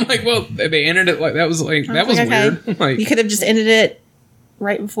 Yeah, I'm like, well, they ended it like that was like that was Like, okay, weird. Like, you could have just ended it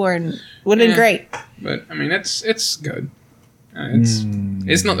right before, and would have been Yeah. great. but I mean, it's good.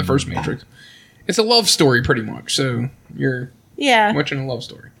 It's not the first Matrix. It's a love story, pretty much. So you're Yeah, watching a love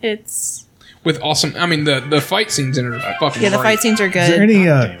story it's with awesome. I mean, the fight scenes in it are fucking. yeah. The great. fight scenes are Is there good.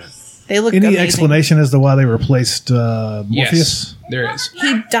 any They look any amazing. explanation as to why they replaced Morpheus? Yes, there is.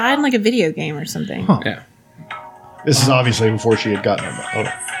 He died in like a video game or something. Huh. Yeah. This is obviously before she had gotten him.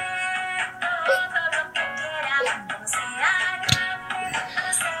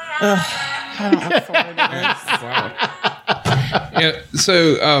 Oh. I don't look forward to Yeah.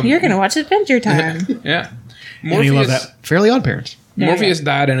 So this. You're gonna watch Adventure Time. yeah, And you love that. Fairly Odd Parents. Morpheus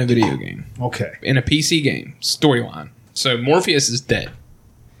died in a video game, Okay. in a PC game storyline. So Morpheus is dead.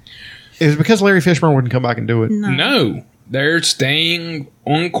 It was because Larry Fishburne wouldn't come back and do it. No, they're staying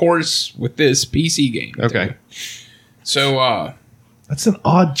on course with this PC game. Okay. So That's an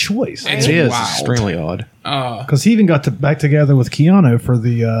odd choice. it's It is wild. extremely odd. Because he even got back together with Keanu for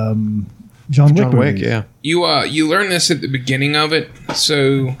the John Wick John Wick, movies. yeah. You learn this at the beginning of it.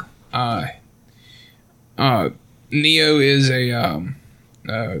 So Neo is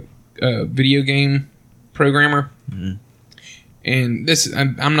a video game programmer. And this,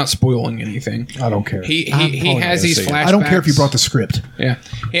 I'm not spoiling anything. I don't care. He I'm he probably has gonna these see it. flashbacks. I don't care if you brought the script. Yeah,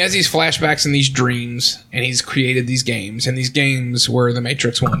 he has these flashbacks and these dreams, and he's created these games, and these games were the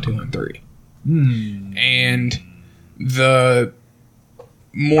Matrix 1, 2, and 3. And the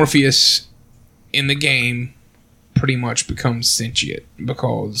Morpheus in the game pretty much becomes sentient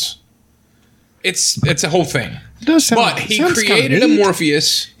because it's a whole thing. It does sound, But he sounds kinda created a neat.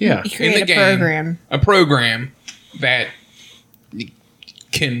 Morpheus Yeah. He in created the a game, program. a program that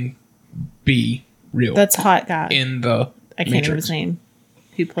can be real That's a hot guy. in the I can't remember Matrix. his name.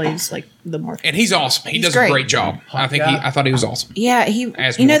 Who plays like the Morpheus? And he's awesome. He He's does great. a great job. I thought he was awesome. Yeah, he.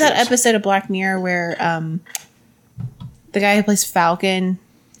 As You know that Morpheus. episode of Black Mirror where the guy who plays Falcon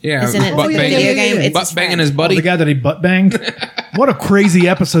Yeah, is in it? butt It's a banging, video game. It's butt his banging friend. his buddy. The guy that he butt banged. What a crazy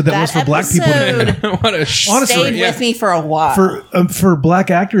episode that, was for black people to do. What a sh- Honestly, Stayed with me for a while. For black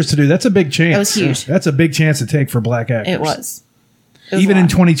actors to do. That's a big chance. It was huge. That's a big chance to take for black actors. it was. Even in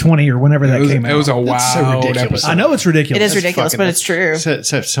 2020 or whenever that came out. It was a That's so wild ridiculous. episode. I know it's ridiculous. It is ridiculous, but it's true. So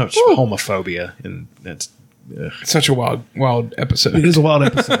much homophobia, and that's Such a wild episode. It is a wild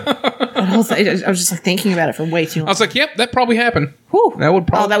episode. That whole thing, I was just like thinking about it for way too long. I was like, "Yep, that probably happened. Whew. That would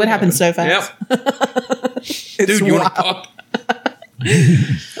probably that would happen so fast. Yep. Dude, you want to fuck?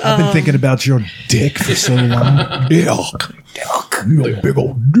 I've been thinking about your dick for so long. Dick. Your big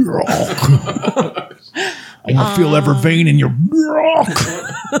old dick. I want to feel every vein in your dick.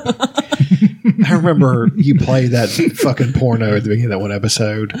 I remember you played that fucking porno at the beginning of that one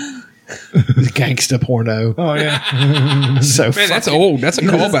episode. The gangsta porno. Oh, yeah. So Man, that's old. That's a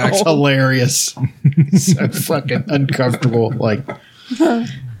callback. It's hilarious. So fucking uncomfortable. Like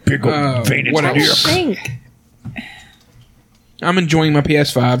Big old vein in what your else? dick. Think. I'm enjoying my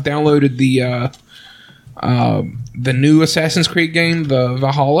PS5. Downloaded the new Assassin's Creed game, the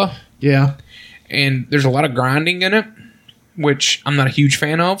Valhalla, yeah, and there's a lot of grinding in it, which I'm not a huge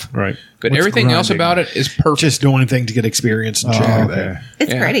fan of. right. But What's everything else grinding? about it is perfect. Just doing anything to get experience and Oh, chat. okay.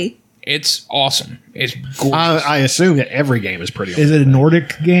 It's Yeah. pretty. It's awesome. It's gorgeous. I assume that every game is pretty. Is it a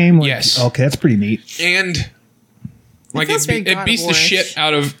Nordic game? Like- Yes. Okay, that's pretty neat. and like feels very it God beats of the War-ish. shit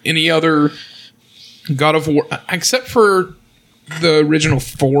out of any other God of War, except for the original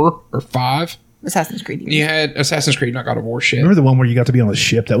 4 or 5. Assassin's Creed. You had Assassin's Creed, not God of War shit. Remember the one where you got to be on a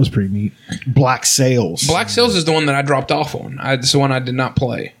ship? That was pretty neat. Black Sails. Black Sails is the one that I dropped off on. It's the one I did not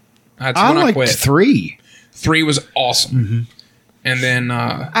play. That's I when I liked quit. 3. 3 was awesome. And then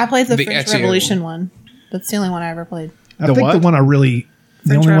I played the French Ezio. Revolution one. That's the only one I ever played. I The think what? the one I really,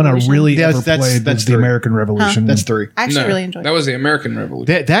 the French only one I Revolution. really That's- ever that's- played that's was the 3. American Revolution. That's 3. I actually No, really enjoyed that it. was the American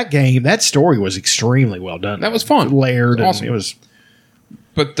Revolution. That game, that story was extremely well done. That was fun. Layered. It was awesome. And it was.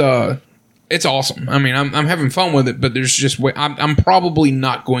 But it's awesome. I mean, I'm having fun with it, but there's just I'm probably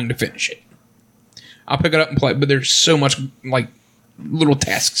not going to finish it. I'll pick it up and play, but there's so much like little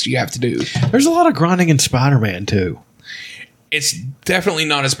tasks you have to do. There's a lot of grinding in Spider-Man too. It's definitely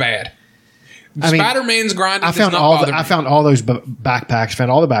not as bad. I mean, Spider-Man's grinding. I found does not all. bother I me. found all those backpacks.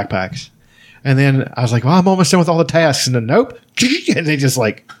 Found all the backpacks, and then I was like, "Well, I'm almost done with all the tasks." And then, nope. And they just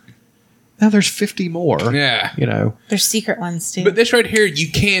like Now there's 50 more. Yeah. You know. There's secret ones too. But this right here,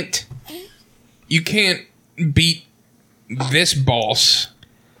 you can't beat this boss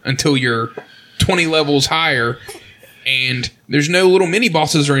until you're 20 levels higher, and there's no little mini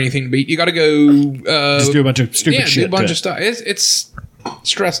bosses or anything to beat. You got to go Just do a bunch of stupid shit. do a bunch to- of stuff. It's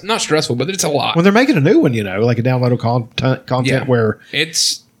not stressful, but it's a lot. Well, they're making a new one, you know, like a downloadable content Yeah. where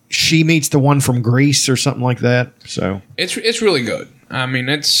It's she meets the one from Greece or something like that. So it's really good. I mean,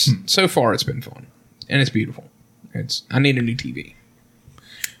 it's so far it's been fun, and it's beautiful. I need a new TV. I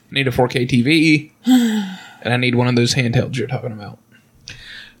need a 4K TV, and I need one of those handhelds you're talking about.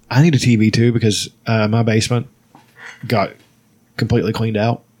 I need a TV too because my basement got completely cleaned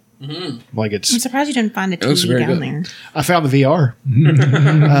out. Mm-hmm. Like I'm surprised you didn't find a looks TV very down good. there. I found the VR.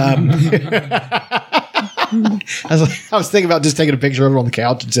 I was thinking about just taking a picture of it on the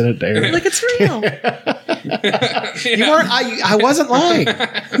couch and sending it there. Like it's real. You weren't. I wasn't lying.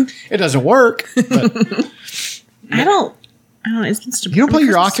 It doesn't work. But I don't. It's been such a you don't play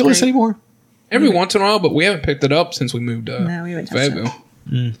your Christmas Oculus break. anymore. Every once in a while, but we haven't picked it up since we moved to No, we haven't touched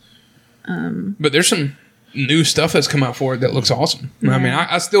Fayetteville. But there's some new stuff that's come out for it that looks awesome. I mean,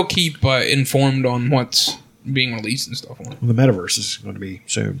 I still keep informed on what's being released and stuff on it. Well, the metaverse is going to be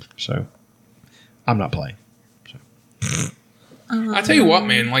soon, so I'm not playing. I tell you what,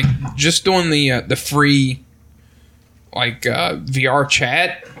 man, like just doing the free VR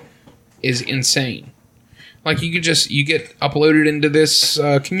chat is insane. Like you get uploaded into this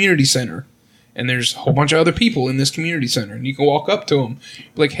community center, and there's a whole bunch of other people in this community center, and you can walk up to them,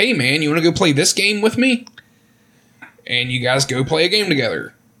 be like, "Hey, man, you want to go play this game with me?" And you guys go play a game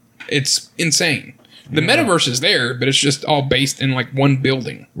together. It's insane. The metaverse is there, but it's just all based in like one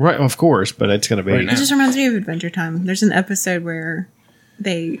building. Right, of course, but it's going to be. Right now. It just reminds me of Adventure Time. There's an episode where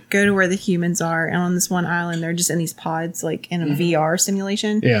they go to where the humans are, and on this one island, they're just in these pods, like in a VR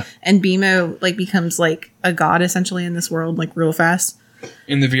simulation. Yeah. And BMO like becomes like a god essentially in this world, like real fast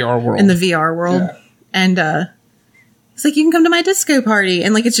In the VR world. in the VR world. Yeah. And it's like you can come to my disco party,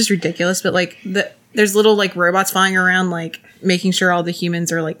 and like it's just ridiculous. But like there's little like robots flying around, like making sure all the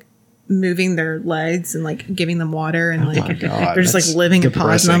humans are like moving their legs and like giving them water, and like God, they're just like that's living in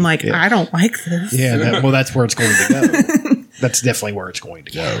pods. And I'm like, depressing. Yeah. I don't like this. Yeah, that's where it's going to go. That's definitely where it's going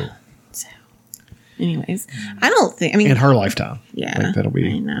to go. So, anyways, I don't think. I mean, In her lifetime. Yeah, I think that'll I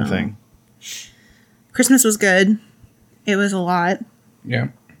be know. a thing. Christmas was good. It was a lot, yeah.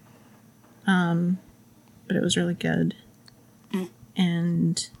 but it was really good.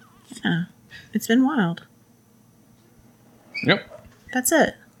 And it's been wild. Yep. That's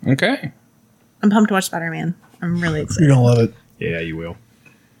it. Okay. I'm pumped to watch Spider-Man. I'm really excited. You're gonna love it. Yeah, you will.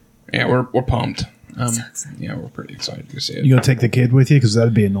 Yeah, we're pumped. So excited. Yeah, we're pretty excited to see it. You gonna take the kid with you because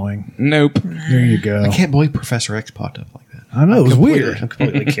that'd be annoying. Nope. There you go. I can't believe Professor X popped up like that. I know, it was Completely- weird. I'm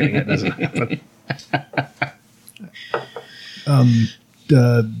completely kidding. It doesn't happen.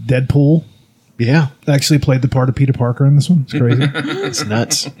 Deadpool Yeah, actually played the part of Peter Parker in this one. It's crazy. it's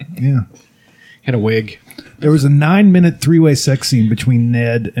nuts. Yeah. Had a wig. There was a 9-minute 3-way sex scene between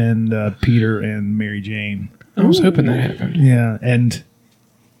Ned and Peter and Mary Jane. I was hoping that happened. Yeah, and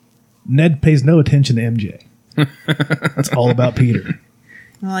Ned pays no attention to MJ. It's all about Peter.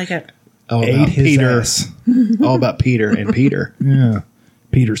 I like it. All Ate about his Peter. ass. All about Peter and Peter. Yeah.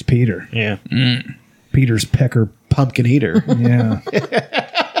 Peter's Peter. Yeah. Peter's pecker. Pumpkin eater. Yeah.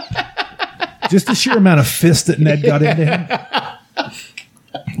 Just the sheer amount of fist that Ned got into him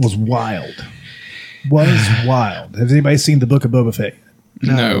was wild. Has anybody seen the Book of Boba Fett?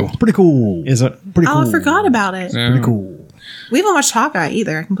 No. It's pretty cool. Is it? Pretty cool. Oh, I forgot about it. Yeah. Pretty cool. We haven't watched Hawkeye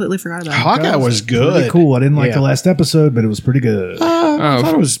either. I completely forgot about it. Hawkeye was good. Pretty cool. I didn't like Yeah. the last episode, but it was pretty good. I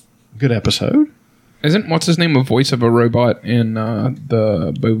thought it was a good episode. Isn't what's his name a voice of a robot in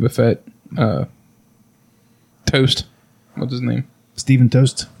the Boba Fett Toast? What's his name? Stephen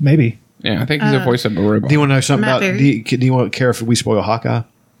Toast, maybe. Yeah, I think he's a voice of a robot. Do you want to know something Matt about? Berry. Do you want to care if we spoil Hawkeye?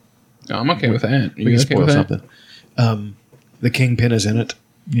 No, I'm okay with that. We can spoil something. The Kingpin is in it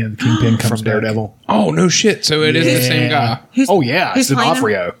Yeah, the Kingpin comes from back. Daredevil. Oh no shit! So it is the same guy. Who's, Oh yeah, who's it's playing him?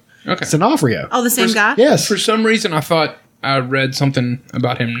 D'Onofrio. Okay. It's D'Onofrio. Oh, the same guy? Yes. For some reason, I thought I read something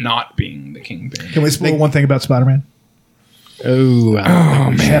about him not being the Kingpin. Can we spoil one thing about Spider-Man? Oh,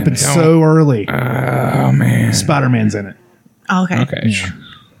 It happened so early. Oh man. Spider-Man's in it. Oh, okay. Okay. Yeah.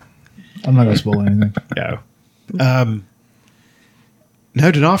 I'm not going to spoil anything. no. No,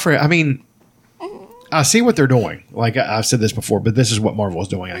 D'Onofrio. I mean, I see what they're doing. Like I've said this before, but this is what Marvel is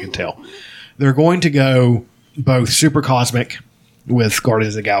doing. I can tell. They're going to go both super cosmic with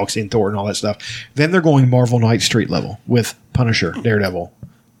Guardians of the Galaxy and Thor and all that stuff. Then they're going Marvel Knight street level with Punisher, Daredevil,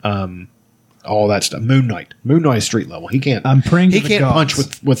 all that stuff. Moon Knight is street level. He can't. I'm praying to He the can't gods.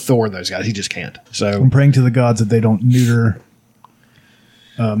 punch with Thor and those guys. He just can't. So I'm praying to the gods that they don't neuter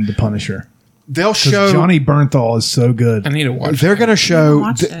the Punisher. they'll 'Cause show Johnny Bernthal is so good. I need to watch. They're going to show.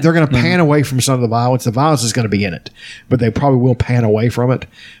 watch it. They're going to pan away from some of the violence. The violence is going to be in it, but they probably will pan away from it.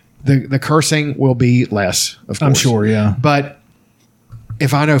 The cursing will be less. Of course, I'm sure, yeah. But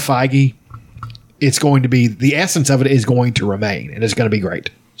if I know Feige, it's going to be the essence of it is going to remain, and it's going to be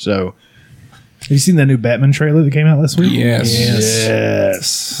great. So Have you seen that new Batman trailer that came out last week? Yes.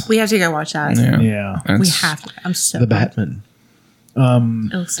 Yes. We have to go watch that. Yeah. Yeah. We That's- have to. I'm so the pumped. Batman.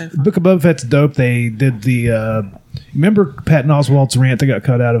 It looks so fun. Book of Boba Fett's dope. They did the remember Patton Oswalt's rant that got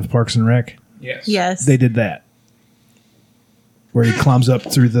cut out of Parks and Rec? Yes. Yes. They did that. Where he climbs up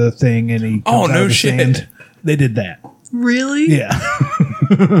through the thing and he Oh, comes out no of the shit. sand. They did that. Really? Yeah.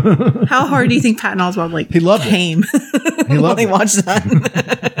 How hard do you think Patton Oswalt He loved it. came He loved when he it. watched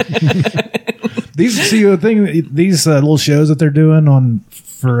that? These little shows that they're doing on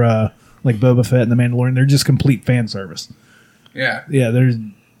for like Boba Fett and the Mandalorian, they're just complete fan service. Yeah. Yeah,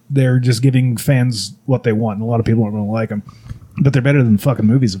 they're just giving fans what they want. And a lot of people aren't going to like them, but they're better than fucking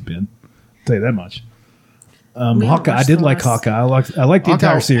movies have been. I'll tell you that much. We haven't Hawkeye, I watched did the like last- Hawkeye. I liked the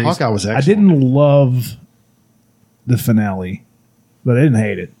entire series. Hawkeye was I excellent. didn't love the finale, but I didn't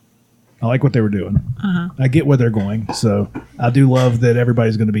hate it. I like what they were doing. I get where they're going, so I do love that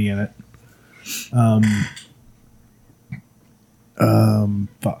everybody's going to be in it.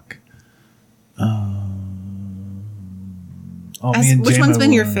 Fuck. Which one's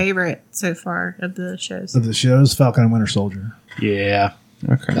been your favorite favorite so far of the shows? of the shows? Falcon and Winter Soldier. Yeah.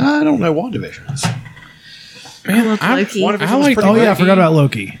 Okay. I don't know WandaVision. I love Loki. I like. Oh yeah, I forgot about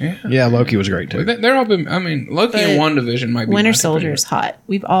Loki. Yeah, Loki was great too. They're all been. I mean, Loki and WandaVision might be. Winter my Soldier's favorite. hot.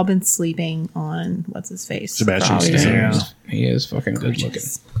 We've all been sleeping on what's his face. Sebastian for all these Stan. years. He is fucking good looking.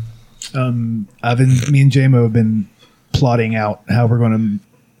 Me and JMO have been plotting out how we're going to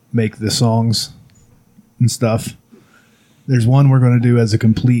make the songs and stuff. There's one we're going to do as a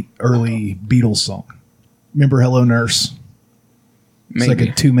complete early Beatles song. Remember Hello Nurse? It's Maybe. like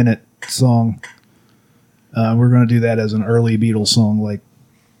a 2-minute song. We're going to do that as an early Beatles song, like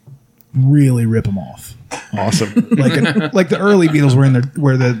really rip them off. Awesome. Like the early Beatles were in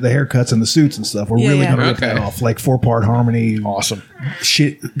where the haircuts and the suits and stuff. We're Yeah, really yeah. going to rip that Okay. off. Like 4-part harmony, Awesome.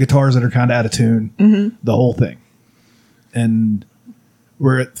 shit, guitars that are kind of out of tune, the whole thing. And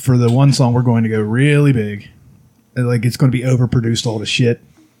for the one song, we're going to go really big. And, like, it's going to be overproduced, all the shit.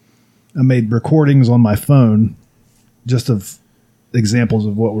 I made recordings on my phone just of examples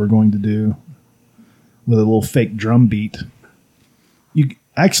of what we're going to do with a little fake drum beat.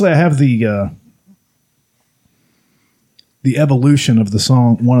 I have the evolution of the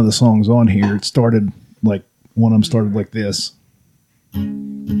song, one of the songs on here. It started like one of them started like this.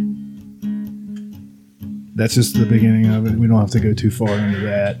 That's just the beginning of it. We don't have to go too far into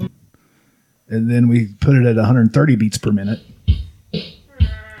that. And then we put it at 130 beats per minute.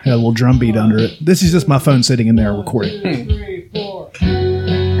 Had a little drum beat under it. This is just my phone sitting in there recording.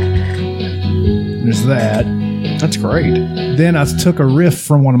 There's that. That's great. Then I took a riff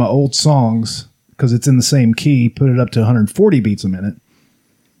from one of my old songs because it's in the same key, put it up to 140 beats a minute.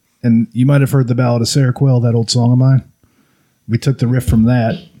 And you might have heard the Ballad of Sarah Quell, that old song of mine. We took the riff from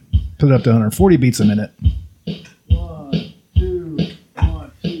that, put it up to 140 beats a minute. 1, 2,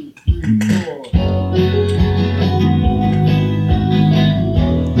 1, 2, 3, 4.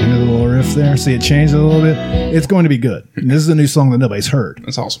 Hear the little riff there? See, it changed a little bit. It's going to be good. And this is a new song that nobody's heard.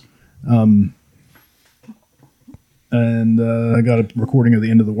 That's awesome. And I got a recording of the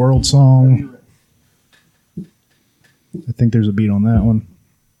End of the World song. I think there's a beat on that one.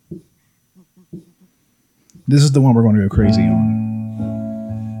 This is the one we're going to go crazy on.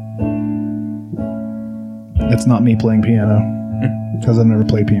 That's not me playing piano because I've never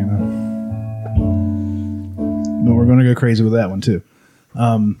played piano. But we're going to go crazy with that one too.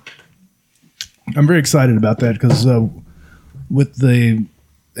 I'm very excited about that because with the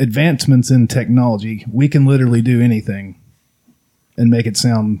advancements in technology, we can literally do anything and make it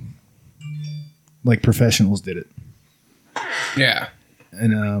sound like professionals did it. Yeah.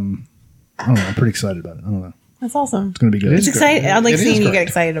 And I don't know. I'm pretty excited about it. I don't know. That's awesome. It's going to be good. It's exciting. I like It is seeing you great. get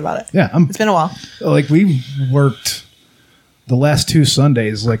excited about it. Yeah, It's been a while. like we worked the last 2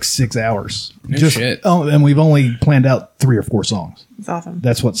 Sundays like 6 hours. No shit. Oh, and we've only planned out 3 or 4 songs. It's awesome.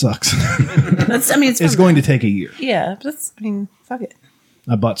 That's what sucks. That's. I mean, it's It's fun. going to take a year. Yeah, but that's. I mean, fuck it.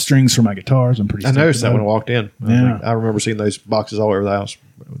 I bought strings for my guitars. I'm pretty. I noticed stoked that when I about walked in. Yeah. I remember seeing those boxes all over the house.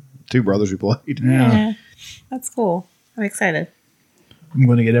 2 brothers who played. it. Yeah. Yeah, that's cool. I'm excited. I'm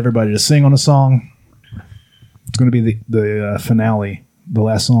going to get everybody to sing on a song. It's going to be the finale the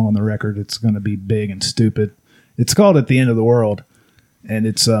last song on the record. It's going to be big and stupid. It's called At the End of the World, and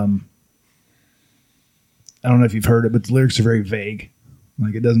it's I don't know if you've heard it, but the lyrics are very vague.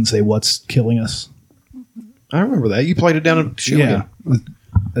 Like, it doesn't say what's killing us. I remember that. You played it down in Shilligan. Yeah.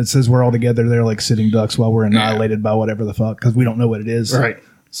 It says we're all together there like sitting ducks while we're annihilated by whatever the fuck, because we don't know what it is. Right.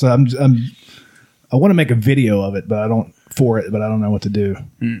 So I want to make a video of it, but I don't know what to do.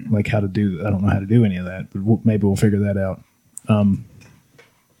 Like how to do. I don't know how to do any of that, but maybe we'll figure that out.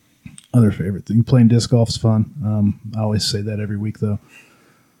 Other favorite thing, playing disc golf is fun. I always say that every week though.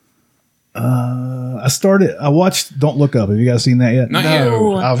 I watched Don't Look Up. Have you guys seen that yet? Not yet.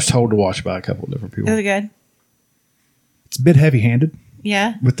 No, I was told to watch by a couple of different people. Is it good? It's a bit heavy-handed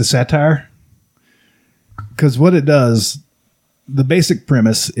Yeah. with the satire. Because what it does, the basic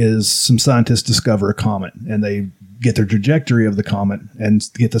premise is some scientists discover a comet and they get their trajectory of the comet and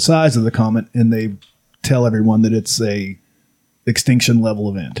get the size of the comet, and they tell everyone that it's a extinction level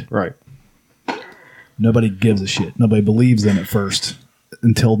event. Right. Nobody gives a shit. Nobody believes them at first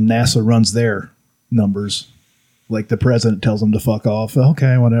until NASA runs their numbers. Like the president tells them to fuck off.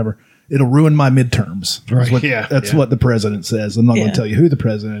 Okay, whatever. It'll ruin my midterms. Right. That's what the president says. I'm not going to tell you who the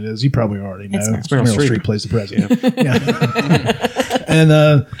president is. You probably already know. It's Meryl Streep plays the president. Yeah.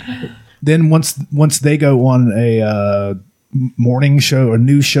 And then once they go on a morning show, a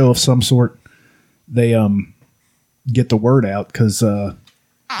news show of some sort, they get the word out because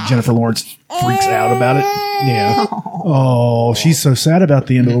Jennifer Lawrence freaks out about it. Yeah. Oh, she's so sad about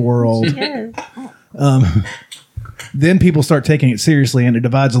the end of the world. Then people start taking it seriously, and it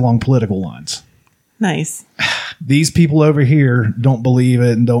divides along political lines. Nice. These people over here don't believe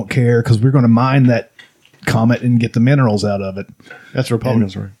it and don't care because we're going to mine that comet and get the minerals out of it. That's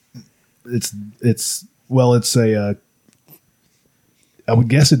Republicans, right? It's a I would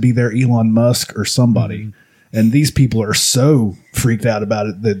guess it'd be their Elon Musk or somebody. Mm-hmm. And these people are so freaked out about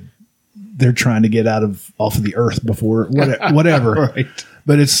it that they're trying to get off of the earth before whatever. Right.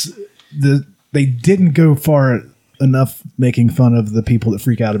 But they didn't go far enough making fun of the people that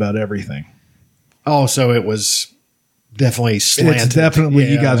freak out about everything. Oh, so it was definitely slanted. It's definitely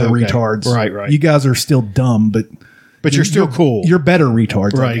you guys are retards. Right. You guys are still dumb, but you're still cool. You're better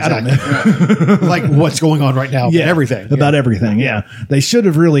retards. Right. Like, exactly. I don't know. Like what's going on right now. Yeah, everything. About everything. Yeah. They should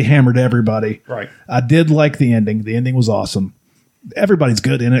have really hammered everybody. Right. I did like the ending. The ending was awesome. Everybody's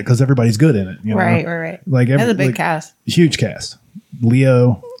good in it because everybody's good in it. You know? Right. Like That's a big cast. Huge cast.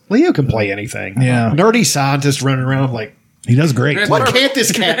 Leo can play anything. Yeah. Nerdy scientist running around like he does great. What can't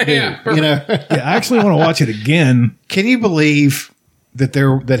this cat do? Yeah, you know. Yeah, I actually want to watch it again. Can you believe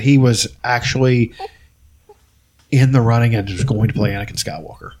that he was actually in the running and was going to play Anakin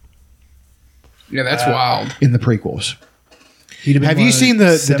Skywalker? Yeah, that's wild. In the prequels. Have you seen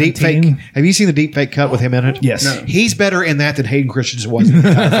the deep fake? Have you seen the deep fake cut with him in it? Yes. No. He's better in that than Hayden Christensen was.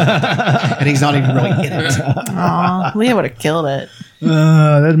 And he's not even really in it. Aw, Leah would have killed it.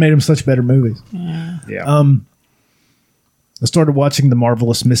 That made him such better movies. Yeah. I started watching The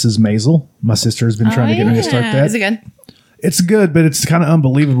Marvelous Mrs. Maisel. My sister has been trying to get me to start that. Is it good? It's good, but it's kind of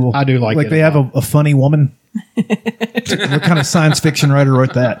unbelievable. I do like it they a have a funny woman. What kind of science fiction writer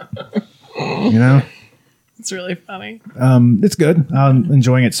wrote that? You know? It's really funny. It's good. I'm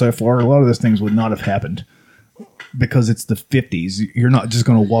enjoying it so far. A lot of those things would not have happened because it's the 50s. You're not just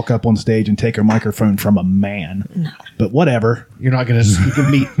going to walk up on stage and take a microphone from a man. No. But whatever. You're not going to you can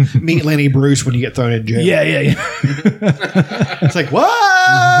meet Lenny Bruce when you get thrown in jail. Yeah. It's like, what?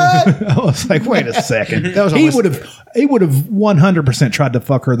 I was like, wait a second. He would have 100% tried to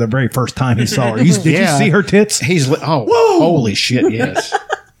fuck her the very first time he saw her. Did you see her tits? Whoa. Holy shit, yes.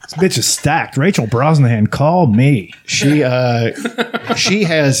 This bitch is stacked. Rachel Brosnahan, call me. She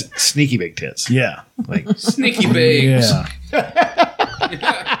has sneaky big tits. Yeah. Like Sneaky babes. Yeah.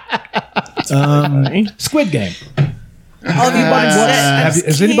 Squid Game.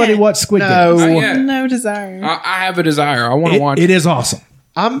 Has anybody watched Squid Game? No desire. I have a desire. I want to watch it. It is awesome.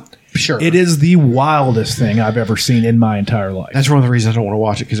 I'm sure. It is the wildest thing I've ever seen in my entire life. That's one of the reasons I don't want to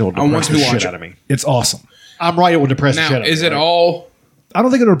watch it because it will depress the shit out of me. It's awesome. I'm right. It will depress the shit out of me. Is it all? I don't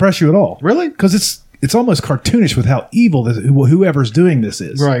think it'll depress you at all. Really? Because it's almost cartoonish with how evil whoever's doing this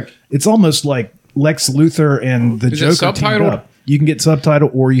is. Right. It's almost like Lex Luthor and the Joker teamed up. You can get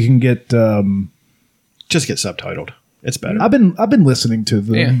subtitled or you can get just get subtitled. It's better. I've been listening to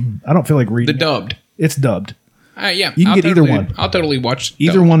them. Yeah. I don't feel like reading the dubbed. It's dubbed. Yeah, you can get either one. I'll totally watch.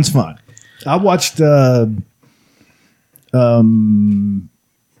 Either one's fine. I watched. God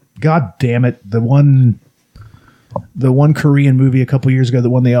damn it! The one Korean movie a couple years ago that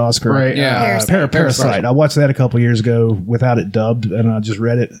won the Oscar. Right. Yeah. Parasite. I watched that a couple years ago without it dubbed, and I just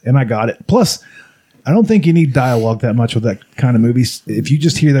read it and I got it. Plus, I don't think you need dialogue that much with that kind of movies. If you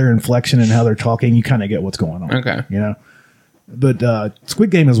just hear their inflection and how they're talking, you kind of get what's going on. Okay. You know? But Squid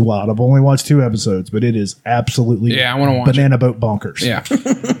Game is wild. I've only watched 2 episodes, but it is absolutely I want to watch banana boat bonkers. Yeah.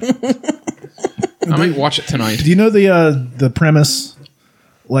 I might watch it tonight. Do you know the premise?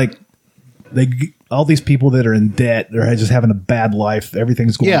 Like, all these people that are in debt, they're just having a bad life.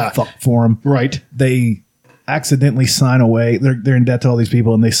 Everything's going fuck for them. Right. They accidentally sign away. They're in debt to all these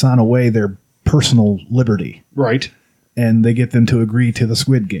people, and they sign away their personal liberty. Right. And they get them to agree to the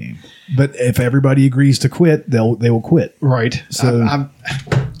Squid Game. But if everybody agrees to quit, they will quit. Right. So,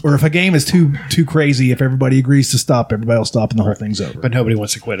 or if a game is too crazy, if everybody agrees to stop, everybody will stop, and the whole thing's over. But nobody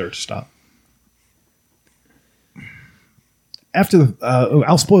wants to quit or to stop. After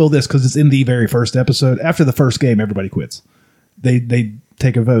I'll spoil this because it's in the very first episode. After the first game, everybody quits. They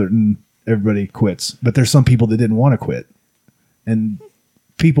take a vote and everybody quits. But there's some people that didn't want to quit, and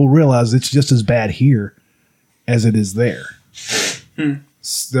people realize it's just as bad here as it is there.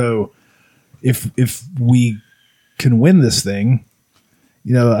 So if we can win this thing,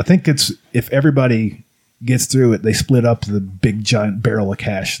 I think it's if everybody gets through it, they split up the big giant barrel of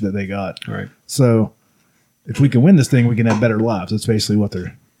cash that they got. Right. So if we can win this thing, we can have better lives. That's basically what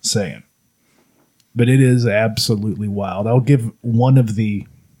they're saying. But it is absolutely wild. I'll give one of the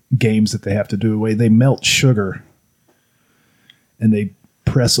games that they have to do away. They melt sugar and they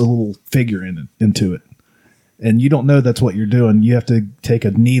press a little figure into it. And you don't know that's what you're doing. You have to take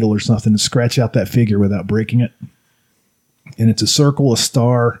a needle or something and scratch out that figure without breaking it. And it's a circle, a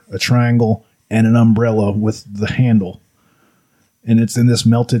star, a triangle, and an umbrella with the handle. And it's in this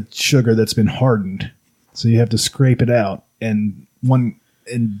melted sugar that's been hardened. So you have to scrape it out. And one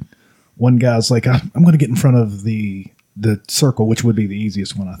guy's like, I'm going to get in front of the circle, which would be the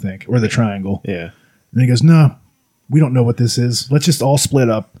easiest one, I think, or the triangle. Yeah. And he goes, no, we don't know what this is. Let's just all split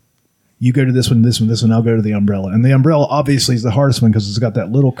up. You go to this one, this one, this one. I'll go to the umbrella. And the umbrella obviously is the hardest one because it's got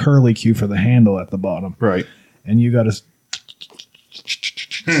that little curly cue for the handle at the bottom. Right. And you got to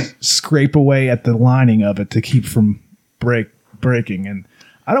scrape away at the lining of it to keep from breaking. And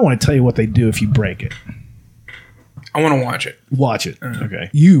I don't want to tell you what they do if you break it. I want to watch it. Watch it.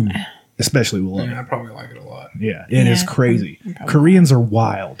 Okay. You especially will love Yeah, I it. probably like it a lot. Yeah, it is crazy. Koreans are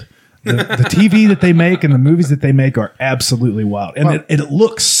wild. The TV that they make and the movies that they make are absolutely wild. And it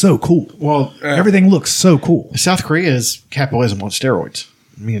looks so cool. Well, everything looks so cool. South Korea is capitalism on steroids.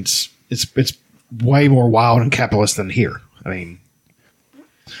 I mean, it's way more wild and capitalist than here. I mean,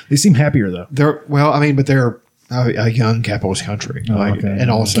 they seem happier though. But they're a young capitalist country, okay. And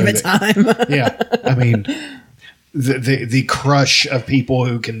also Give it time. yeah, I mean, the crush of people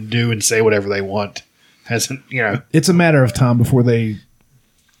who can do and say whatever they want hasn't. It's a matter of time before they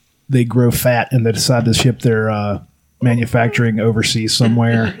grow fat and they decide to ship their manufacturing overseas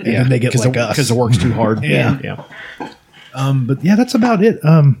somewhere, and then they get like us because the work's too hard. Yeah. But yeah, that's about it.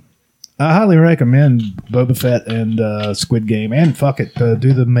 I highly recommend Boba Fett and Squid Game, and fuck it,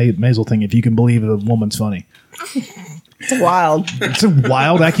 do the Maisel thing if you can believe a woman's funny. It's wild. It's a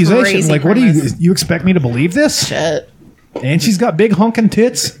wild accusation. Crazy Like, premise. what do you expect me to believe this? Shit. And she's got big honking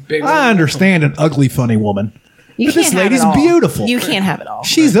tits. I understand an ugly, funny woman. But this lady's beautiful. You can't have it all.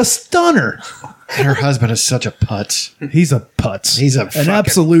 She's a stunner. And her husband is such a putz. He's a putz. He's an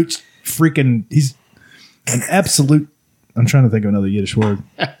absolute freaking. He's an absolute. I'm trying to think of another Yiddish word.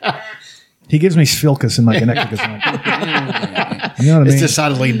 He gives me shvilkus in my connecticut. You know what I mean? It's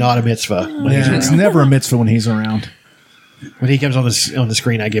decidedly not a mitzvah. Yeah, it's never a mitzvah when he's around. When he comes on the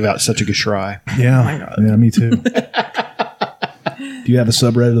screen, I give out such a geschrei. Yeah, yeah, me too. Do you have a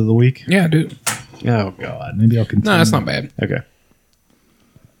subreddit of the week? Yeah, I do. Oh God, maybe I'll continue. No, that's not bad. Okay,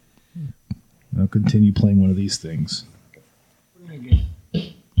 I'll continue playing one of these things,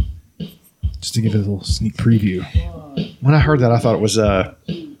 just to give it a little sneak preview. When I heard that, I thought it was.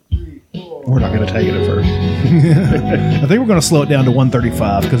 We're not going to take it at first. I think we're going to slow it down to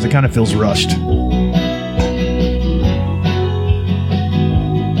 135 because it kind of feels rushed.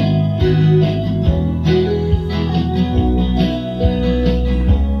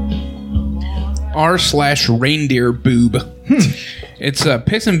 r/reindeer boob. It's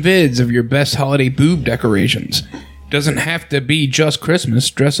pics and vids of your best holiday boob decorations. Doesn't have to be just Christmas.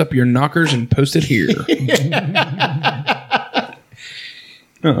 Dress up your knockers and post it here.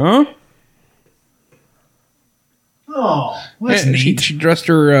 Oh, that's Yeah, neat. She dressed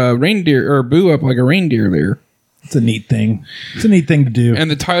her reindeer or boo up like a reindeer there. It's a neat thing. It's a neat thing to do.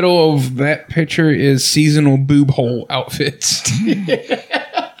 And the title of that picture is Seasonal Boob Hole Outfits.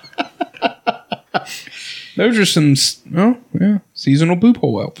 Those are some, seasonal boob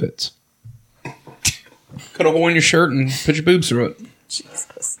hole outfits. Cut a hole in your shirt and put your boobs through it.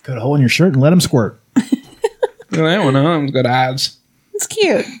 Jesus. Cut a hole in your shirt and let them squirt. Look at that one, huh? It's got eyes. It's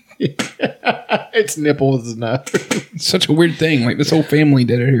cute. Its nipples enough. It's such a weird thing. Like, this whole family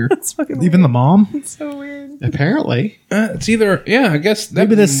did it here. It's fucking Even the mom? It's so weird. Apparently. It's either, I guess. That,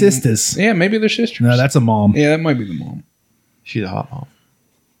 Maybe they're sisters. Yeah, maybe they're sisters. No, that's a mom. Yeah, that might be the mom. She's a hot mom.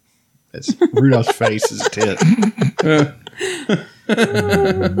 It's Rudolph's face is a tit.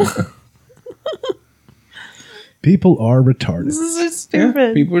 People are retarded. This is so stupid.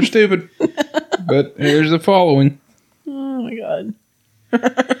 Yeah, people are stupid. But here's the following. Oh my god.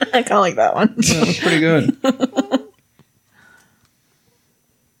 I kind of like that one. That was pretty good.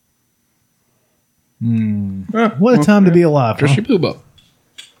 What a time to be alive. Dress Huh? your boob up.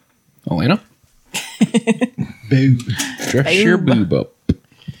 Elena? Boo. Dress your boob up.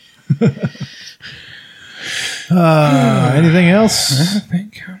 Anything else? I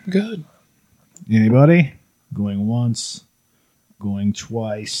think I'm good. Anybody? Going once, going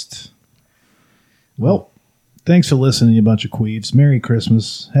twice. Well, thanks for listening, you bunch of queefs. Merry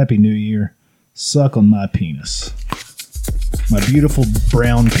Christmas. Happy New Year. Suck on my penis. My beautiful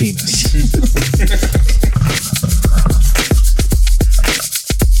brown penis.